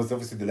 like there was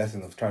obviously the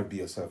lesson of trying to be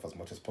yourself as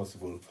much as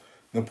possible.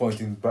 No point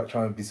in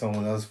trying to be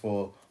someone else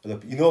for other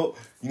people.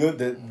 You know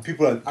that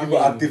people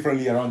act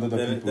differently around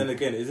other people. Then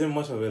again, isn't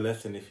much of a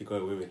lesson if you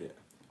got away with it.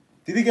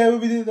 Did he get away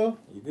with it though?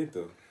 You did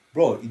though.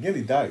 Bro, he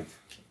nearly died.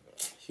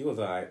 She was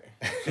alright.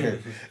 She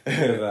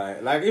was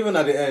alright. Like even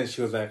at the end,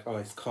 she was like, "Oh,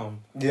 it's calm."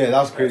 Yeah,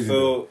 that's crazy. So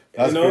though.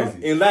 That's you know,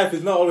 crazy. in life,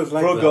 it's not always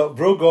like that.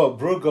 Bro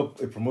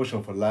got a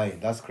promotion for lying.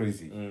 That's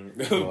crazy.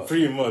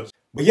 Pretty much.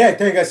 But yeah,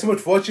 thank you guys so much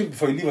for watching.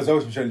 Before you leave, as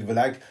always, make sure you leave a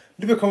like,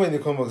 leave a comment in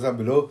the comment box down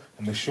below,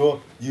 and make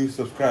sure you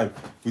subscribe.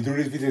 We do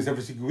release videos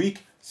every single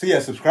week. So yeah,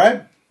 subscribe,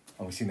 and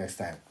we'll see you next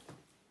time.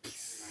 In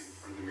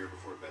front of the mirror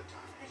before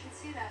bedtime. I can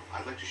see that.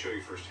 I'd like to show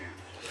you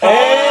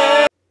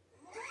firsthand.